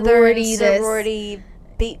sorority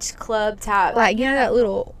beach club type. Like, you know that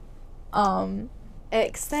little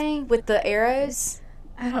X thing with the arrows?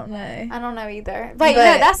 I don't know either. Wait,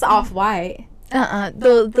 no, that's Off-White.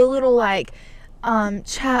 The little, like,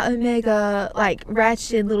 Chi Omega, like,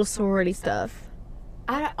 ratchet little sorority stuff.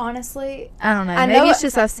 Honestly, I don't know. Maybe it's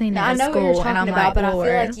just I've seen it at school. I know what you're talking about, but Lord.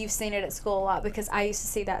 I feel like you've seen it at school a lot, because I used to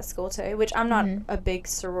see that at school too, which I'm not a big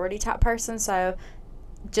sorority type person, so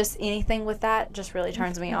just anything with that just really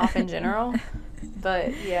turns me off in general.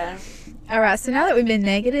 But, yeah. All right, so now that we've been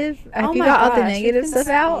negative, have you got all the negative stuff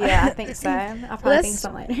out? Yeah, I think so. I'll probably think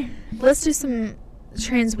something later. Let's do some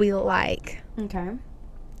trends we like. Okay.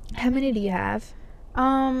 How many do you have?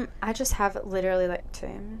 I just have literally, like,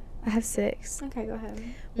 2. I have 6. Okay, go ahead.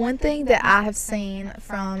 One thing that I have seen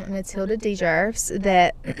from Matilda DeJerves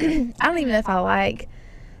that I don't even know if I like,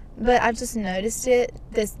 but I just noticed it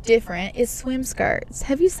that's different, is swim skirts.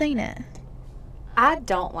 Have you seen it? I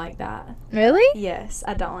don't like that. Really? Yes,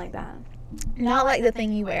 I don't like that. Not like the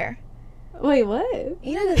thing you wear. Wait, what?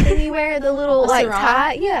 You know the thing you wear, the little, like,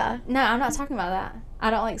 tie? Yeah. No, I'm not talking about that.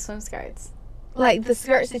 I don't like swim skirts. Like the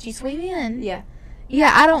skirts that you swim in? Yeah.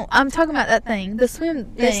 Yeah, I'm talking about that thing. The swim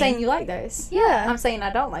thing. You're saying you like those? Yeah. I'm saying I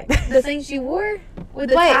don't like those. The things you wore with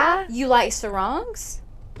the tie? You like sarongs?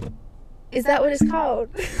 Is that what it's called?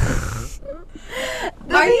 Are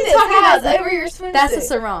you talking about over your swimsuit? That's a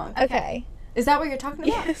sarong. Okay. Is that what you're talking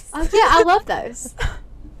about? Yes. Oh, yeah, I love those.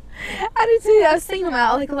 I do too. I've seen them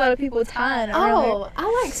out, like a lot of people tying them. Oh,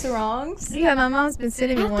 I like sarongs. Yeah, my mom's been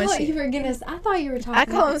sending me one. I thought you were talking. I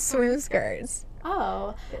call them swim skirts.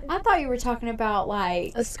 Oh, I thought you were talking about,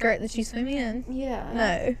 like, a skirt that you swim in. Yeah.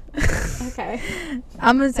 No. Okay.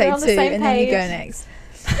 I'm gonna say 2, and then you go next.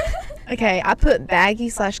 Okay, I put baggy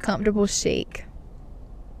 / comfortable chic.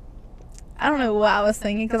 I don't know what I was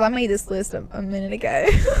thinking, because I made this list a minute ago.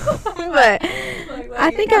 But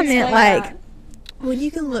I think I meant, like, when you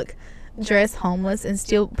can look dress homeless and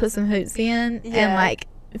still put some hoops in, and, like,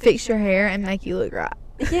 fix your hair and make you look right.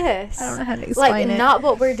 Yes. I don't know how to explain it. Not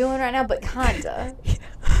what we're doing right now, but kinda.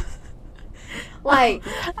 Like,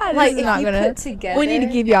 if you put together. We need to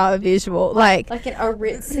give y'all a visual, like an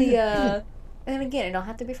Aritzia, and again, it don't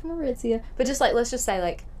have to be from Aritzia, but just like, let's just say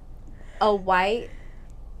like a white,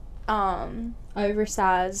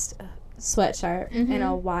 oversized sweatshirt and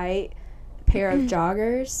a white pair of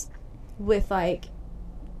joggers with like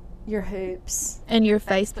your hoops and your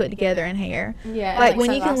face put together and hair. Yeah, like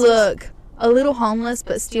when you can look a little homeless,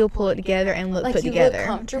 but still pull it together and look like put you together. Look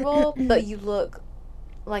comfortable, but you look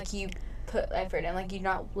like you put effort in, like you're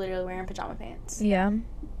not literally wearing pajama pants. Yeah.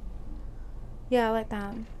 Yeah, I like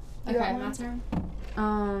that. Okay, my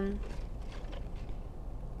turn.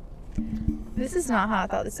 This is not how I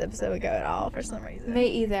thought this episode would go at all for some reason. Me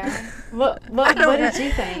either. What did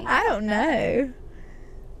you think? I don't know.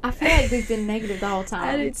 I feel like we've been negative the whole time.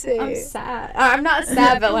 I do too. I'm sad. I'm not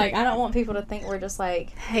sad, but like I don't want people to think we're just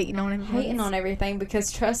like hating on everything,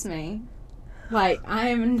 because trust me, like I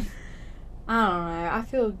don't know. I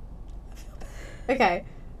feel okay.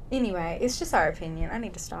 Anyway, it's just our opinion. I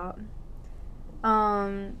need to stop.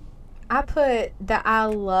 I put that I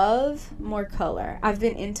love more color. I've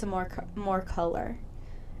been into more color.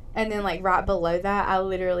 And then like right below that, I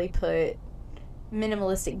literally put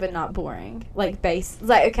minimalistic but not boring. Like base.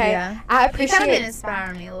 Like, okay, yeah. I appreciate... You kind of been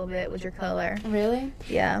inspiring me a little bit with your color. Really?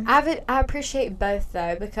 Yeah. I appreciate both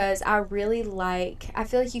though, because I really like... I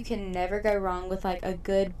feel like you can never go wrong with like a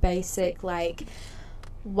good basic like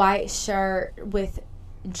white shirt with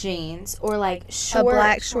jeans, or like a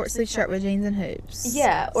black short sleeve shirt with jeans and hoops.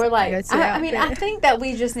 Yeah, or like I think that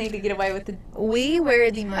we just need to get away with the. We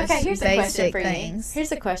wear the most basic things.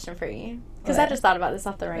 Here's a question for you, because I just thought about this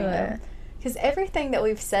off the random. Because everything that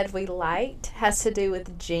we've said we liked has to do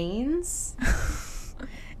with jeans.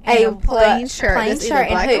 A plain shirt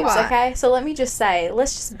and hoops. Okay, so let me just say,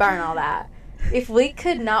 let's just burn all that. If we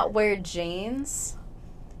could not wear jeans,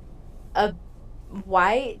 a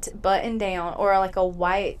white button down, or like a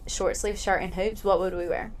white short sleeve shirt and hoops, what would we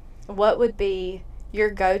wear? What would be your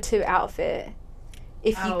go-to outfit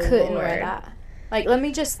if you couldn't wear that? Like, let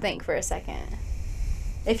me just think for a second.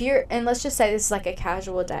 If you're, and let's just say this is like a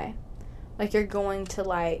casual day, like you're going to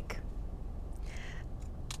like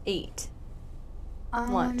eat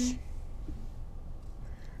lunch.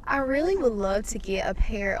 I really would love to get a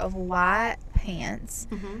pair of white pants.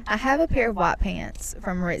 I have a pair of white pants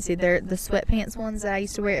from Aritzia. They're the sweatpants ones that I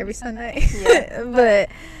used to wear every Sunday. Yeah. But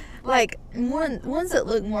like ones that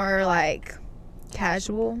look more like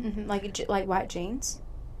casual. Like white jeans.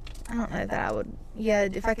 I don't know that I would. Yeah,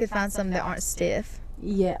 if I could find some that aren't stiff.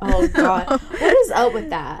 Yeah. Oh God. What is up with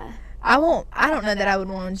that? I don't know that I would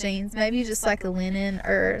want jeans. Maybe just like a linen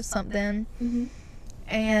or something.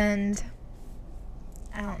 And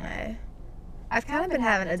I don't know. I've kind of been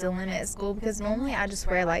having a dilemma at school, because normally I just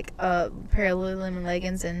wear like a pair of Lululemon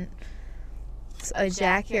leggings and a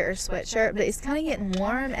jacket or sweatshirt, but it's kind of getting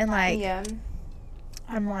warm, and like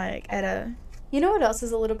I'm like at a... You know what else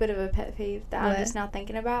is a little bit of a pet peeve that I'm just now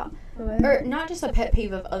thinking about? What? Or not just a pet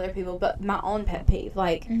peeve of other people, but my own pet peeve.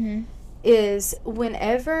 Like, is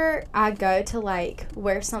whenever I go to like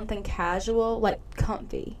wear something casual, like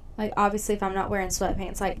comfy. Like, obviously, if I'm not wearing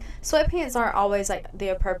sweatpants, like, sweatpants aren't always, like, the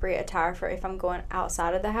appropriate attire for if I'm going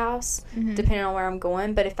outside of the house, depending on where I'm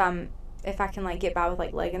going. But if I can, like, get by with,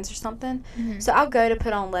 like, leggings or something. So I'll go to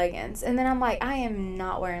put on leggings. And then I'm like, I am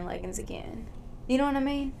not wearing leggings again. You know what I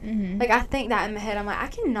mean? Like, I think that in my head. I'm like, I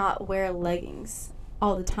cannot wear leggings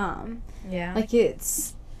all the time. Yeah. Like,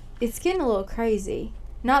 it's getting a little crazy.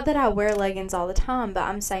 Not that I wear leggings all the time, but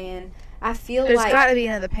I'm saying... I feel There's like... got to be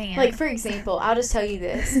another pant. Like, for example, I'll just tell you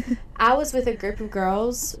this. I was with a group of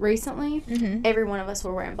girls recently. Every one of us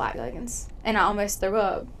were wearing black leggings. And I almost threw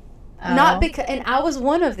up. Not because... And I was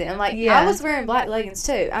one of them. Like, I was wearing black leggings,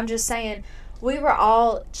 too. I'm just saying, we were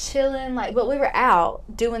all chilling, like... But we were out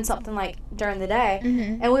doing something, like, during the day.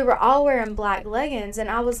 And we were all wearing black leggings.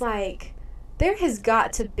 And I was like... There has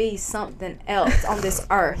got to be something else on this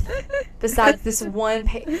earth besides this one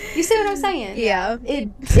You see what I'm saying? Yeah.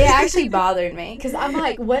 It actually bothered me, because I'm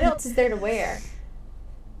like, what else is there to wear?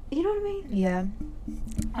 You know what I mean? Yeah.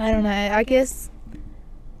 I don't know. I guess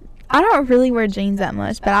I don't really wear jeans that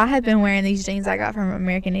much, but I have been wearing these jeans I got from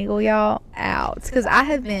American Eagle, y'all, out. Because I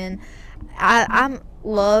have been... I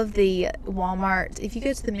love the Walmart. If you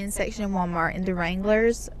go to the men's section in Walmart and the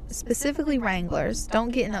Wranglers, specifically Wranglers, don't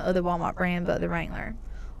get in the other Walmart brand but the Wrangler.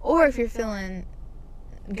 Or if you're feeling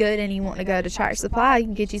good and you want to go to Tractor Supply, you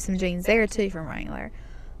can get you some jeans there too from Wrangler.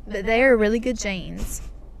 But they are really good jeans,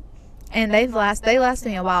 and they last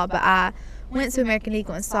me a while. But I went to American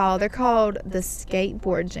Eagle and saw, they're called the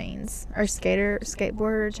skateboard jeans, or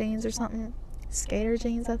skateboarder jeans or something. Skater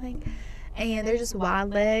jeans, I think. And they're just wide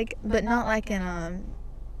leg, but not like in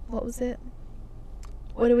what was it?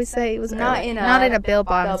 What did we say? It was not in a bell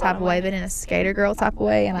bottom type of way, but in a skater girl type of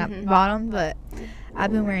way, and I bought them, but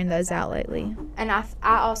I've been wearing those out lately. And I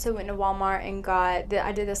also went to Walmart and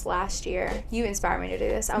I did this last year. You inspired me to do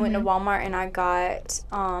this. I went to Walmart and I got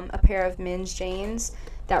a pair of men's jeans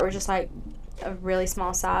that were just like a really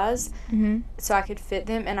small size, so I could fit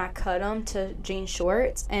them, and I cut them to jean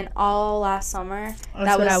shorts. And all last summer,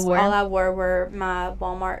 all I wore were my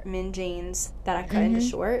Walmart men jeans that I cut into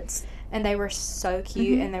shorts, and they were so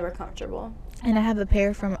cute and they were comfortable. And I have a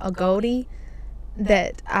pair from a Goldie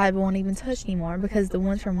that I won't even touch anymore because the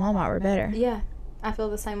ones from Walmart were better. Yeah, I feel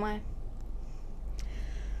the same way.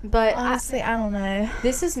 But honestly, I don't know.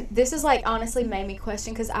 This is like honestly made me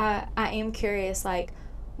question, because I am curious, like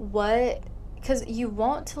what. Because you don't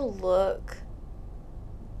want to look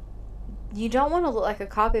like a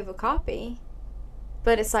copy of a copy.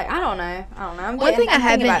 But it's like, I don't know. One thing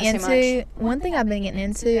I've been getting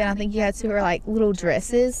into, and I think you had to, are like little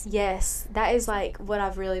dresses. Yes, that is like what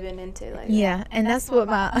I've really been into lately. Yeah, and that's what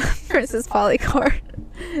my Princess Polly card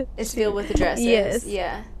is filled with, the dresses. Yes.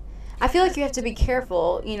 Yeah. I feel like you have to be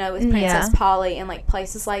careful, with Princess Polly and like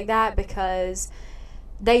places like that, because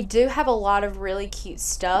they do have a lot of really cute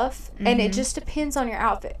stuff, and it just depends on your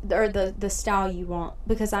outfit or the style you want,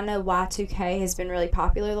 because I know Y2K has been really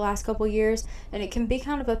popular the last couple years, and it can be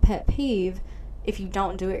kind of a pet peeve if you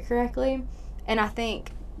don't do it correctly. And I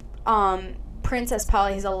think Princess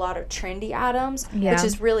Polly has a lot of trendy items, which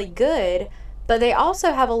is really good, but they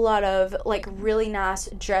also have a lot of like really nice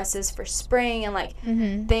dresses for spring and like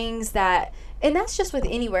things that, and that's just with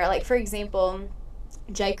anywhere. Like for example,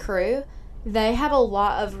 J. Crew, they have a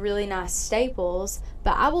lot of really nice staples,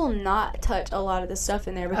 but I will not touch a lot of the stuff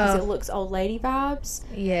in there because it looks old lady vibes.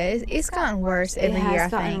 Yeah, it's gotten worse every year, I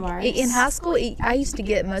think. Worse. In high school, I used to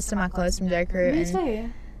get most of my clothes from J. Crew. Me too.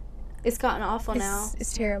 It's gotten awful now.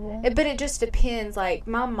 It's terrible. But it just depends. Like,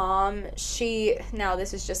 my mom, now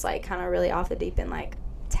this is just, like, kind of really off the deep end. Like,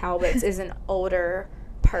 Talbot's is an older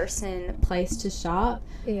person place to shop.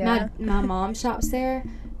 Yeah. My mom shops there.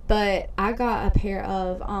 But I got a pair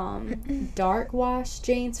of dark wash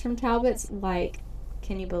jeans from Talbot's. Like,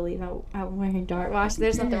 can you believe I'm wearing dark wash?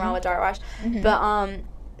 There's nothing wrong with dark wash. But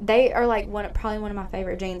they are like probably one of my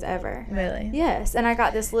favorite jeans ever. Really? Yes. And I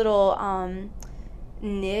got this little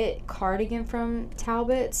knit cardigan from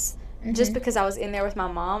Talbot's just because I was in there with my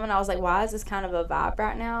mom, and I was like, why is this kind of a vibe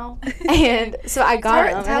right now? And so I got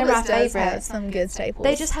them. And they're my favorite. Have some good staples.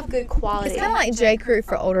 They just have good quality. It's kind of like J. Crew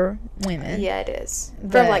for older women. Yeah, it is.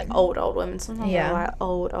 For like old women. Sometimes there are like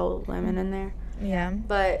old women in there. Yeah.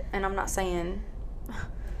 But, and I'm not saying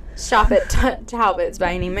shop at Talbot's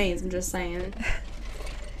by any means. I'm just saying.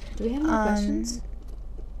 Do we have any questions?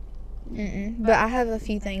 But I have a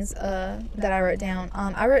few things that I wrote down.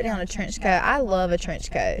 I wrote down a trench coat. I love a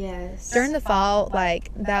trench coat. Yes. During the fall,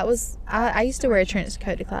 like, that was... I used to wear a trench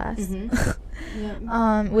coat to class.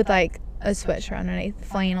 Yep. With, like, a sweatshirt underneath.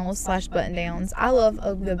 Flannels / button-downs. I love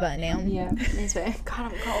a good button-down. Yeah, me too.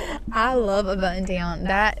 God, I'm cold. I love a button-down.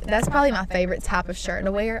 That's probably my favorite type of shirt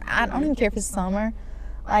to wear. I don't even care if it's summer.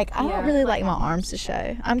 Like, I don't really like my arms to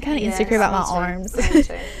show. I'm kind of insecure about my arms.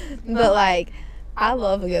 But, like... I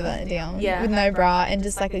love a good button down with no bra and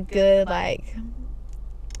just like a good like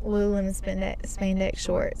Lululemon spandex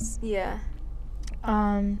shorts. Yeah.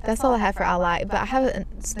 That's all I have for I like, but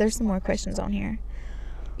there's some more questions on here.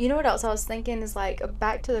 You know what else I was thinking is like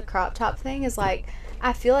back to the crop top thing is like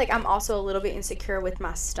I feel like I'm also a little bit insecure with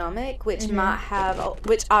my stomach, which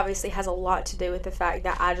which obviously has a lot to do with the fact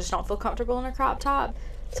that I just don't feel comfortable in a crop top.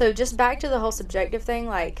 So just back to the whole subjective thing,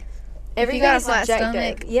 like. Everything is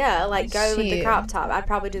subjective. Yeah, like go with the crop top. I'd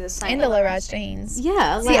probably do the same. And the low-rise jeans.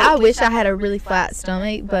 Yeah. See, I wish I had a really flat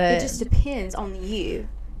stomach, but... It just depends on you.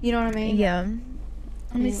 You know what I mean? Yeah.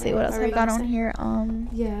 Let me see what else I've got on here.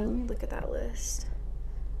 Yeah, let me look at that list.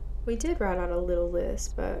 We did write out a little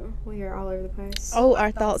list, but we are all over the place. Oh,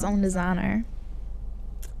 our thoughts on designer.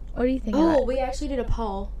 What do you think about it? We actually did a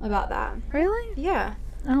poll about that. Really? Yeah.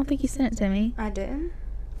 I don't think you sent it to me. I didn't.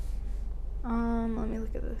 Let me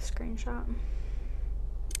look at the screenshot.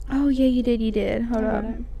 Oh, yeah, you did. Hold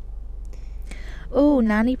on. Oh,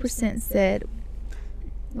 90% said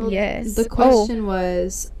yes. The question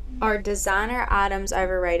was, are designer items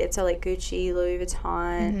overrated? So, like Gucci, Louis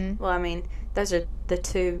Vuitton. Well, I mean, those are the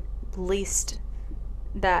two least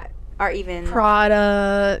that are even...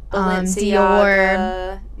 Prada,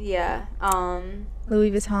 Balenciaga, Dior. Yeah.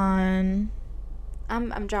 Louis Vuitton.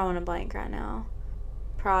 I'm drawing a blank right now.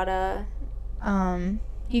 Prada.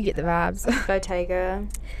 You get the vibes. Bottega.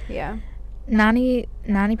 Yeah.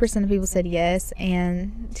 90% of people said yes,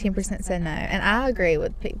 and 10% said no. And I agree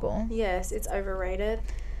with people. Yes, it's overrated.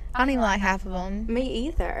 I don't even like half of them. Me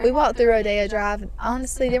either. We walked through Rodeo Drive. And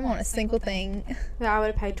honestly, didn't want a single thing. that I would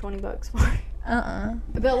have paid $20 for.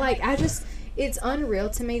 But like, it's unreal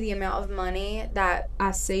to me the amount of money that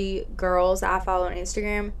I see girls that I follow on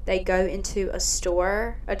Instagram. They go into a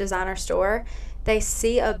store, a designer store. They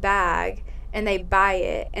see a bag and they buy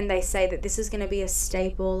it and they say that this is going to be a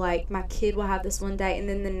staple. Like, my kid will have this one day, and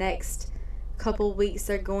then the next couple weeks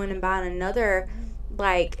they're going and buying another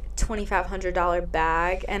like $2,500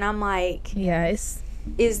 bag, and I'm like, yes,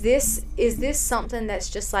 is this something that's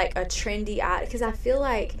just like a trendy item? Because I feel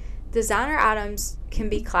like designer items can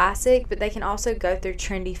be classic, but they can also go through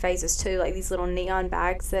trendy phases too, like these little neon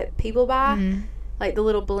bags that people buy, like the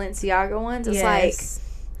little Balenciaga ones. It's like,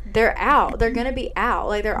 they're out. They're gonna be out.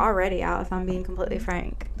 Like, they're already out, if I'm being completely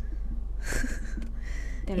frank.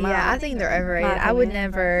 I think they're overrated. I would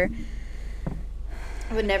never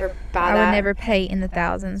buy that. I would never pay in the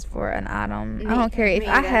thousands for an item. I don't care. If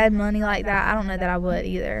I had money like that, I don't know that I would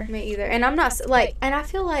either. Me either. And I'm not, like, and I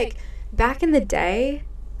feel like back in the day,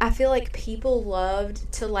 I feel like people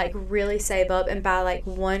loved to, like, really save up and buy, like,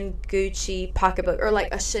 one Gucci pocketbook or,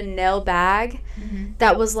 like, a Chanel bag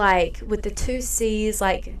that was, like, with the 2 C's,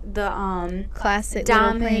 like, the classic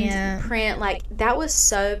diamond print. Like, that was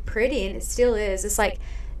so pretty, and it still is. It's, like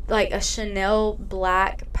a Chanel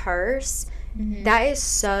black purse. That is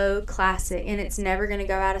so classic, and it's never going to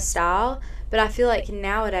go out of style. But I feel like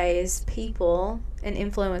nowadays people and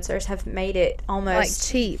influencers have made it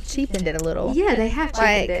almost like cheapened it a little. Yeah, they have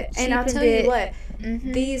cheapened it. And I'll tell you what,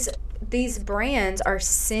 these brands are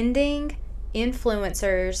sending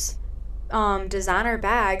influencers designer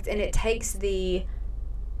bags, and it takes the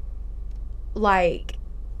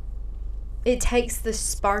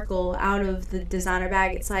sparkle out of the designer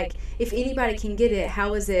bag. It's like, if anybody can get it,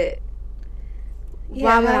 how is it?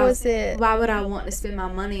 Why would I want to spend my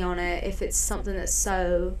money on it if it's something that's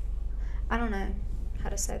so, I don't know how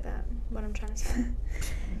to say that, what I'm trying to say.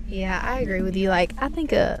 Yeah, I agree with you. Like, I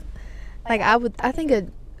think a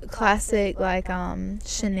classic, like,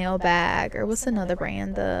 Chanel bag, or what's another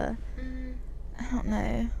brand? I don't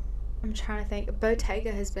know. I'm trying to think.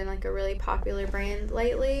 Bottega has been, like, a really popular brand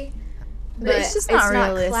lately. But it's just not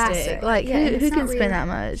realistic. Classic. Like, who can spend that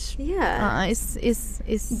much? Yeah. It's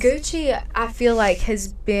Gucci, I feel like,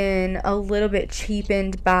 has been a little bit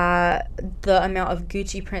cheapened by the amount of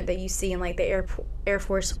Gucci print that you see in, like, the Air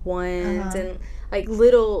Force Ones and, like,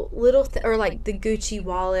 little or, like, the Gucci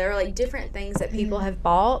wallet, or, like, different things that people have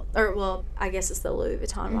bought. Or, well, I guess it's the Louis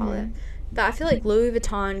Vuitton wallet. But I feel like Louis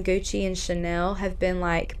Vuitton, Gucci, and Chanel have been,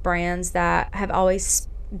 like, brands that have always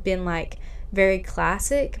been, like, very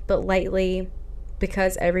classic, but lately,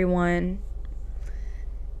 because everyone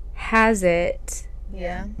has it.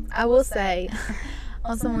 Yeah. I will say,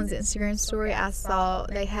 on someone's Instagram story, I saw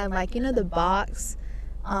they had, like, you know, the box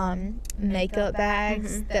makeup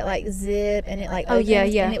bags that, like, zip, and it, like, opens,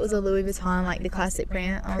 and it was a Louis Vuitton, like, the classic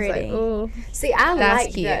print. I was like, oh. See, I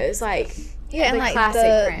like cute. Those, like, yeah, and, like,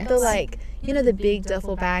 classic prints. The, like, you know, the big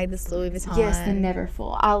duffel bag, this Louis Vuitton. Yes, the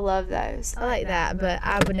Neverfull. I love those. I like that, but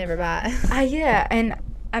I would never buy it. Yeah, and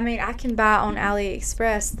I mean, I can buy on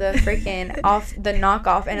AliExpress the freaking the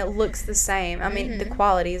knockoff, and it looks the same. I mean, the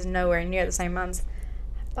quality is nowhere near the same. Mine's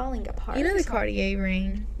falling apart. You know the Cartier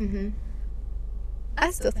ring? I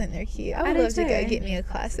still think they're cute. I would love to go get me a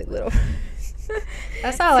classic little.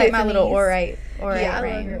 That's how I like my little Orate ring. Yeah,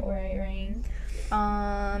 I love your Orate ring.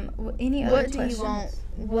 Any other questions? What do you want?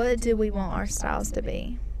 What do we want our styles to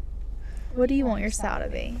be? What do you want your style to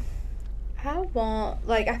be? I want,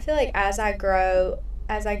 like, I feel like as I grow,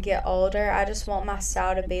 as I get older, I just want my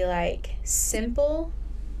style to be, like, simple.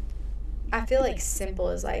 I feel like simple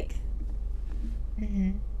is, like,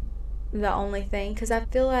 the only thing. Because I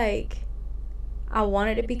feel like I want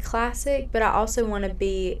it to be classic, but I also want to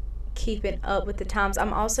be keeping up with the times.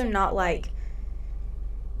 I'm also not, like,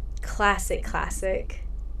 classic,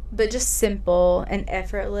 but just simple and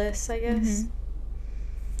effortless, I guess.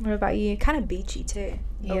 What about you? Kind of beachy, too.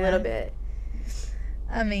 A little bit.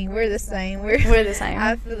 I mean, we're the same. We're the same.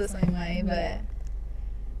 I feel the same way, but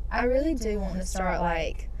I really do want to start,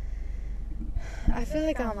 like, I feel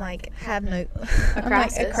like I'm, like, have no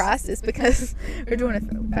a crisis because we're doing a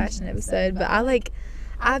fashion episode, but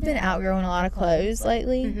I've been outgrowing a lot of clothes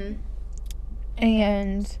lately,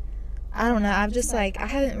 and I don't know, I've just, like, I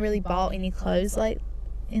haven't really bought any clothes, like,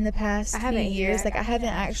 in the past few years. Like, I haven't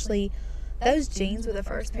actually, those jeans were the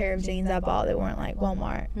first pair of jeans I bought that weren't, like,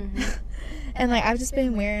 Walmart. And, like, I've just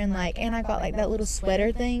been wearing, like, and I got, like, that little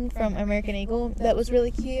sweater thing from American Eagle that was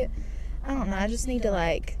really cute. I don't know. I just need to,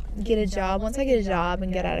 like, get a job. Once I get a job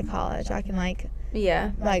and get out of college, I can, like,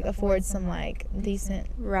 afford some, like, decent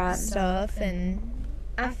stuff. And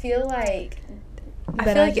I feel like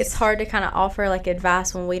it's hard to kind of offer, like,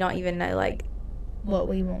 advice when we don't even know, like, what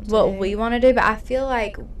we want to do. But I feel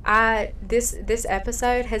like this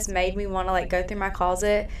episode has made me want to, like, go through my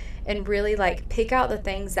closet and really, like, pick out the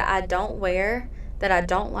things that I don't wear, that I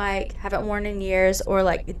don't like, haven't worn in years, or,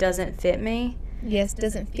 like, it doesn't fit me. Yes,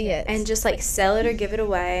 doesn't fit. And just, like, sell it or give it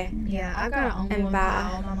away. Yeah, I got an ongoing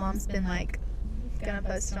pile. My mom's been, like, gonna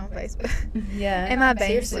post it on Facebook. Yeah. And my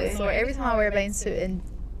bathing suit. So every time I wear a bathing suit and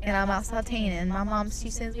I'm outside tanning, my mom,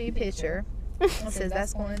 she sends me a picture and says,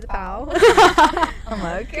 that's going in the pile. I'm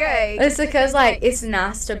like, okay. It's because, like, it's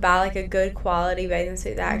nice to buy, like, a good quality bathing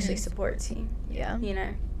suit that actually supports you. Yeah. You know?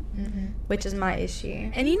 Which is my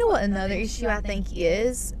issue. And you know what another issue I think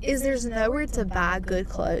is there's nowhere to buy good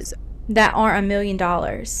clothes that aren't $1 million.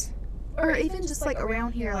 Or even just, like,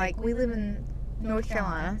 around here, like, we live in North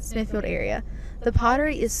Carolina, Smithfield area. The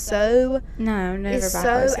Pottery is so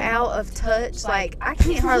out of touch. Like, I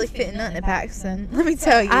can't hardly fit in nothing at Paxton. Let me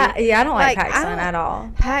tell you. I don't like Paxton at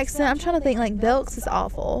all. Paxton, I'm trying to think, like, Belks is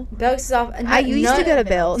awful. Belks is awful. I used to go to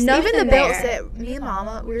Belks. Even the Belks that me and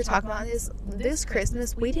Mama, we were talking about this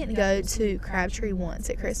Christmas, we didn't go to Crabtree once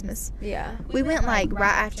at Christmas. Yeah. We went, like, right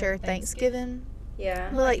after Thanksgiving. Yeah.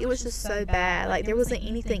 But, like, it was just so bad. Like, there wasn't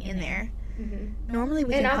anything in there. Normally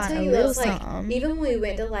we can find a little something. Even when we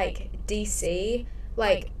went to, like, DC,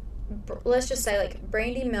 like, let's just say, like,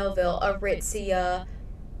 Brandy Melville, Aritzia,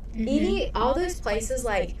 all those places,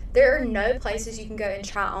 like, there are no places you can go and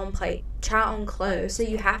try on clothes, so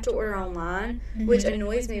you have to order online, which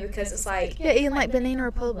annoys me because it's like, yeah, even like Banana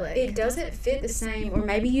Republic, it doesn't fit the same, or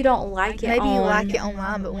maybe you don't like it. Maybe you like it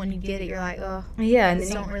online, but when you get it, you're like, oh, yeah, and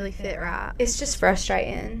it don't really fit right. It's just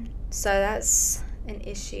frustrating. So that's an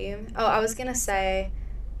issue. Oh, I was gonna say,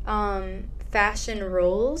 fashion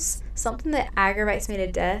rules. Something that aggravates me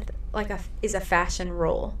to death, is a fashion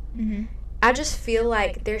rule. I just feel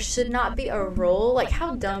like there should not be a rule. Like,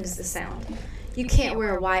 how dumb does this sound? You can't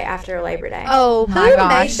wear white after Labor Day. Oh my gosh! Who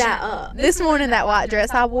made that up? This morning, that white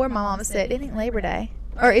dress I wore, my mama said it ain't Labor Day.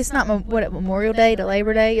 Or it's not Memorial Day to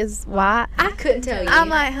Labor Day is white. I couldn't tell you. I'm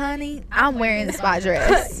like, honey, I'm wearing this white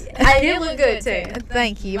dress. I did look good too.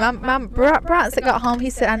 Thank you. My Bronson got home. He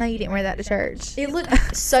said, I know you didn't wear that to church. It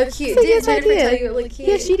looked so cute. Didn't Jennifer tell you it looked cute?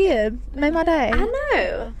 Yes, she did. Made my day. I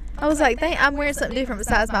know. I was like, I'm wearing something different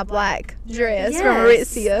besides my black dress from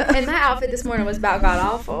Aritzia. And my outfit this morning was about god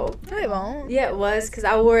awful. No, it won't. Yeah, it was, because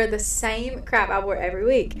I wore the same crap I wore every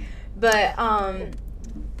week. But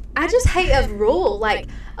I just hate a rule, like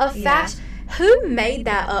a fashion. Who made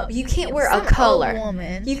that up? You can't wear a color.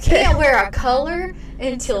 Woman. You can't wear a color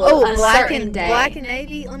until a certain day. Black and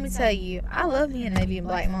navy. Let me tell you, I love me a navy and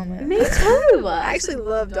black moment. Me too. I actually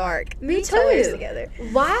love dark. Me too. Colors together.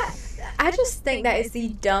 Why? I just think that is the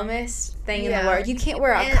dumbest thing in the world. You can't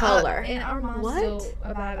wear a color. And our moms still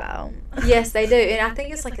abide by them. Yes, they do. And I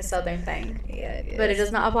think it's like a Southern thing. Yeah, it is. But it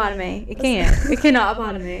does not apply to me. It can't. It cannot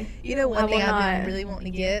apply to me. You know, one thing I've been really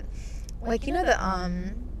wanting to get, like, you know,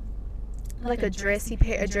 the like a dressy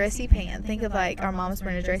pant. Think of, like, our mom's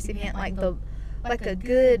wearing a dressy pant, like a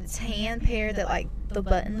good tan pair that, like, the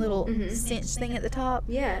button little cinch thing at the top.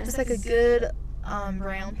 Yeah. Just like a good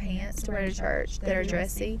brown pants to wear to church that are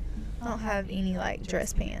dressy. I don't have any, like,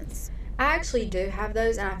 dress pants. I actually do have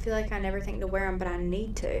those, and I feel like I never think to wear them, but I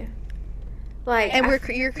need to. Like, and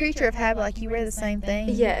you're a creature of habit. Like, you wear the same thing.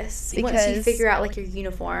 Yes. Because once you figure out, like, your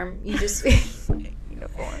uniform, you just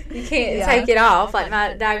you can't take it off. Like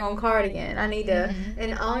my daggone cardigan. I need to.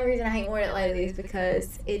 And the only reason I ain't worn it lately is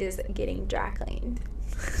because it is getting dry cleaned.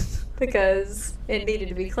 Because it needed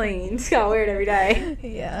to be cleaned. So I wear it every day.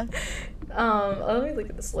 Yeah. Let me look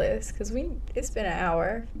at this list, because it's been an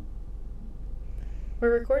hour.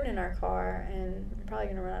 We're recording in our car, and I'm probably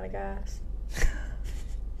gonna run out of gas.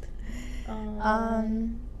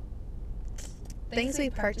 Things we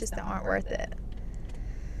purchased that aren't worth it.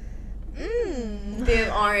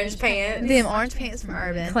 Them orange pants. Them orange pants from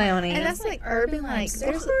Urban. Clowning. And that's like Urban. Like,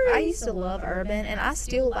 I used to love Urban, and I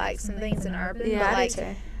still like some things in Urban. Yeah, but, I like, do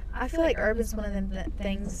too. I feel like Urban's one of them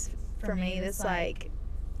things for me that's like,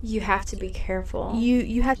 you have to be careful.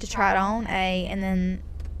 You have to try it on, and then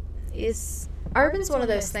it's... Urban's one of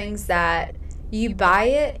those things that you buy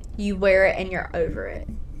it, you wear it, and you're over it.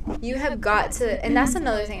 You have got to, and that's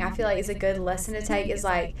another thing I feel like is a good lesson to take, is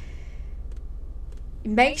like,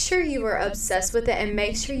 make sure you are obsessed with it, and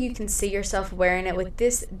make sure you can see yourself wearing it with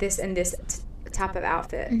this, and this type of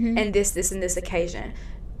outfit, and this, and this occasion.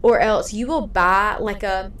 or else you will buy like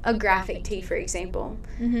a graphic tee, for example.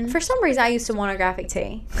 Mm-hmm. For some reason, I used to want a graphic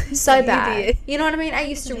tee so bad. did. You know what I mean? I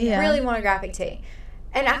used to really want a graphic tee.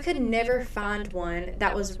 And I could never find one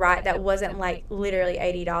that was right, that wasn't like literally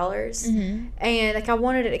 $80. Mm-hmm. And like I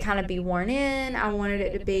wanted it to kind of be worn in. I wanted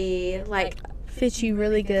it to be like Fit you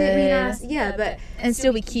really good. fit me nice. Yeah, but And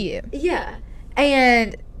still be cute. yeah.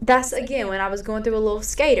 And that's again when I was going through a little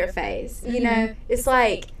skater phase. You know, it's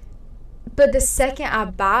like, but the second I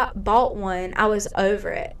bought one, I was over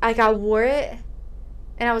it. Like I wore it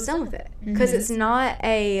and I was done with it because it's not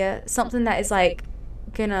a something that is like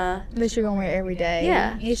gonna That you're gonna wear every day.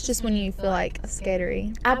 Yeah. It's just when you feel like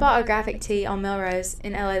skatery. I bought a graphic tee on Melrose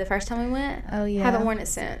in LA the first time we went. Oh yeah. Haven't worn it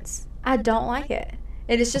since. I don't like it.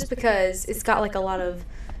 And it's just because it's got like a lot of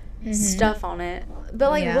stuff on it. But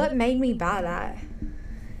like what made me buy that?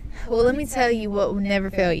 Well, let me tell you what will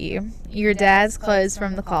never fail you. Your dad's clothes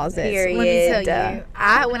from the closet. Let me tell you.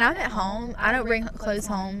 When I'm at home, I don't bring clothes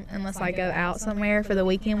home unless I go out somewhere for the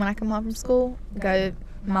weekend when I come home from school.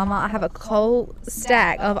 Mama, I have a cold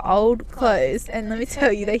stack of old clothes, and let me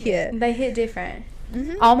tell you, they hit different.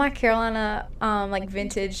 Mm-hmm. All my Carolina like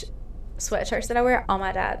vintage sweatshirts that I wear, all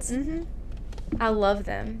my dad's. Mm-hmm. I love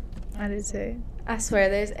them. I do too. I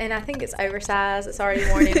swear and I think it's oversized. It's already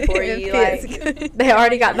worn in for It you. fits Like good. they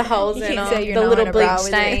already got the holes You in can't them, say you're the not little on a bra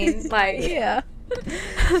bleach with it. stain. Like Yeah.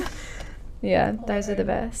 yeah, those are the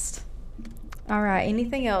best. All right,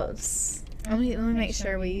 anything else? Let me make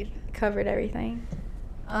sure we Covered everything.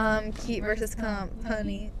 Cute versus comp,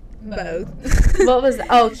 honey. Both. What was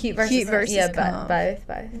cute versus yeah, comp. both.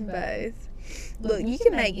 Both. Look, you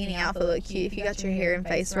can make any outfit look cute if you got your hair and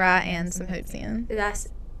face right and some hoops in. That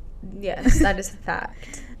is a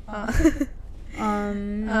fact.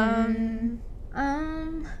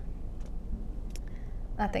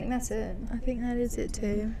 I think that's it. I think that is it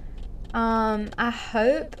too. I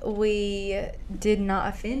hope we did not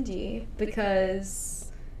offend you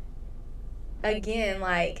because, again,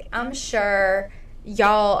 like, I'm sure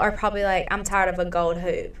y'all are probably like, I'm tired of a gold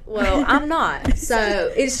hoop. Well, I'm not.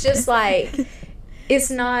 So it's just like,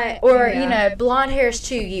 it's not, or, you know, blonde hair is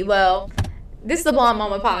chuggy. Well, this is the Blonde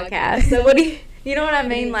Mama podcast. So what do you know what I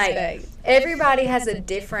mean? Like, everybody has a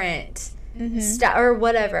different style or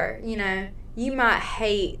whatever, you know. You might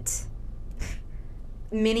hate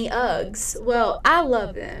mini Uggs. Well, I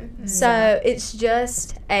love them. So it's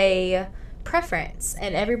just a preference,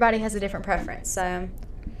 and everybody has a different preference. So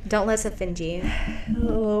don't let's offend you.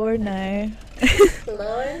 Lord no.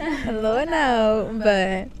 Lord. Lord no.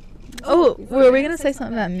 But were we gonna say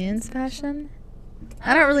something about men's fashion?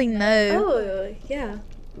 I don't really know. Oh yeah.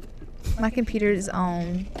 My computer is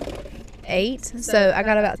on 8, so I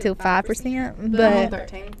got about till 5%. I'm on But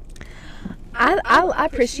 13. I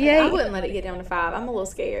appreciate. I wouldn't let it get down to 5. I'm a little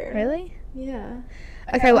scared. Really? Yeah.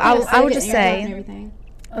 Okay. Well, I would just And say. everything.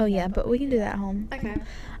 Oh yeah, but we can do that at home. Okay.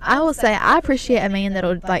 I will say I appreciate a man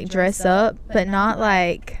that'll like dress up, but not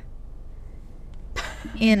like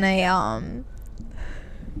in a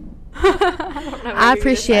I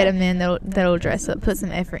appreciate a man that'll dress up, put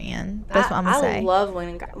some effort in. That's what I'm gonna say. I love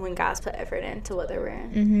when guys put effort into what they're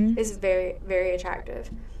wearing. Mhm. It's very, very attractive.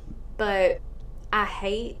 But I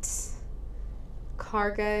hate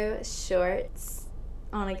cargo shorts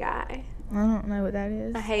on a guy. I don't know what that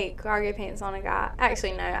is. I hate cargo pants on a guy.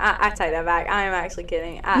 Actually, no, I take that back. I am actually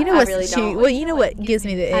kidding. You know I what's really cute? don't. Well, you know what gives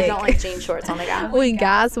me the I ick? don't like jean shorts on a guy. When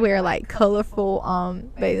guys wear like colorful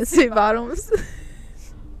bathing suit bottoms.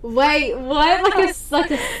 Wait, what? Like a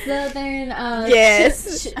southern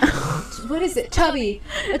Yes. what is it? Chubby.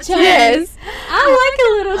 A chubby. Yes. I like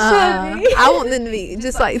a little chubby. I want them to be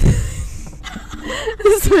just like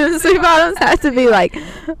the swimsuit bottoms have to be like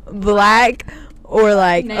black or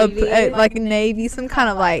like Navy. like navy, some kind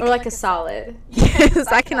of like. Or like a solid. Yes,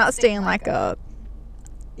 I cannot stand like a.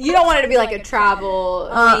 You don't want it to be like a tribal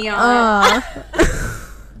neon. I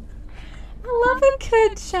love a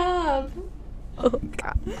good chub. Oh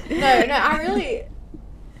God. No, I really.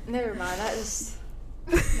 Never mind. That just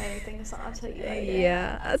made me think of something. I'll tell you later.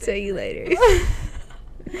 Yeah, I'll tell you later.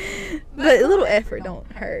 But a little effort don't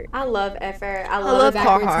hurt. I love effort. I love love a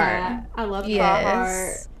backwards Carhartt. hat. I love Carhartt.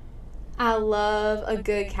 Yes. I love a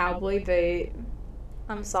good cowboy boot.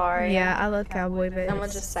 I'm sorry. Yeah, I love cowboy boots. I'm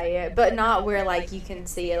gonna just say it, but not where like you can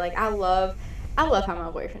see it. Like I love how my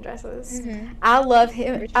boyfriend dresses. Mhm. I love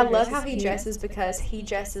him. Richard I love dresses how he cute. dresses because he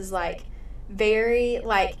dresses like very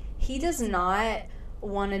like he does not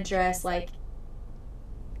want to dress like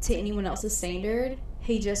to anyone else's standard.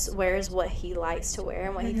 He just wears what he likes to wear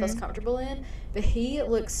and what he feels comfortable in. But he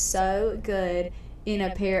looks so good in a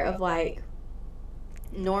pair of like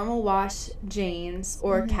normal wash jeans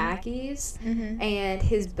or khakis and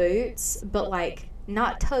his boots, but like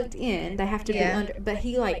not tucked in. They have to be under, but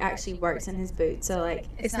he like actually works in his boots, so like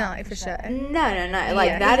it's not like for show. No.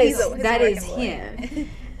 Like that is him.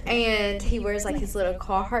 And he wears like his little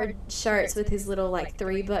Carhartt shirts with his little like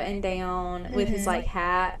 3-button down with his like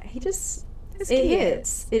hat. He just it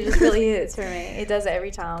hits. It just really hits for me. It does it every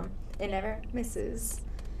time. It never misses.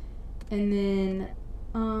 And then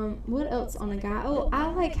what else on a guy? Oh, I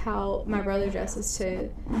like how my brother dresses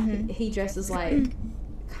too. He dresses like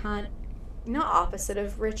not opposite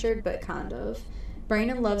of Richard, but kind of.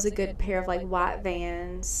 Brandon loves a good pair of like white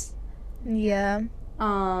Vans. Yeah.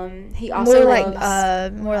 He also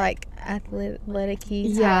more like athletic-y.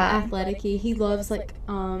 Yeah, athletic-y. He loves like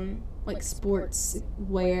sports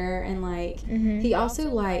wear, and like he also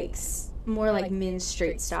likes more like men's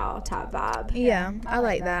street style type vibe. Yeah, I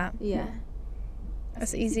like that. Yeah.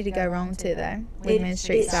 It's easy to go wrong too, though, with men's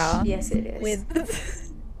street style. Yes, it is. With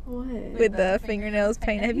what? With the fingernails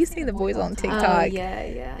painted. Have you seen the boys on TikTok? Oh,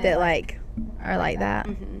 yeah. That like are like that.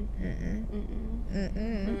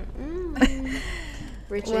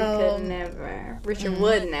 Richard could never. Richard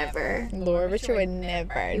would never. Lord, Richard would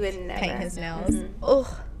never. He would never paint his nails. Ugh.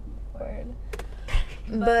 Word.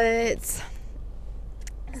 But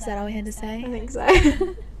is that all we had to say? I think so.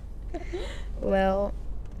 Well,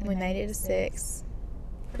 we made it to 6%.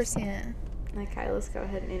 Okay, let's go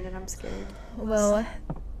ahead and end it. I'm scared. Well,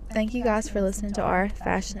 thank you guys for listening to our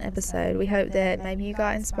fashion episode. We hope that maybe you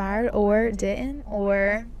got inspired or didn't,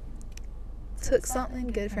 or took something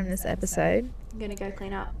good from this episode. I'm going to go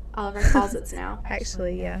clean up all of our closets now.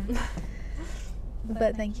 Actually, yeah.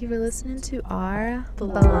 But thank you for listening to our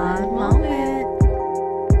Blonde Moment.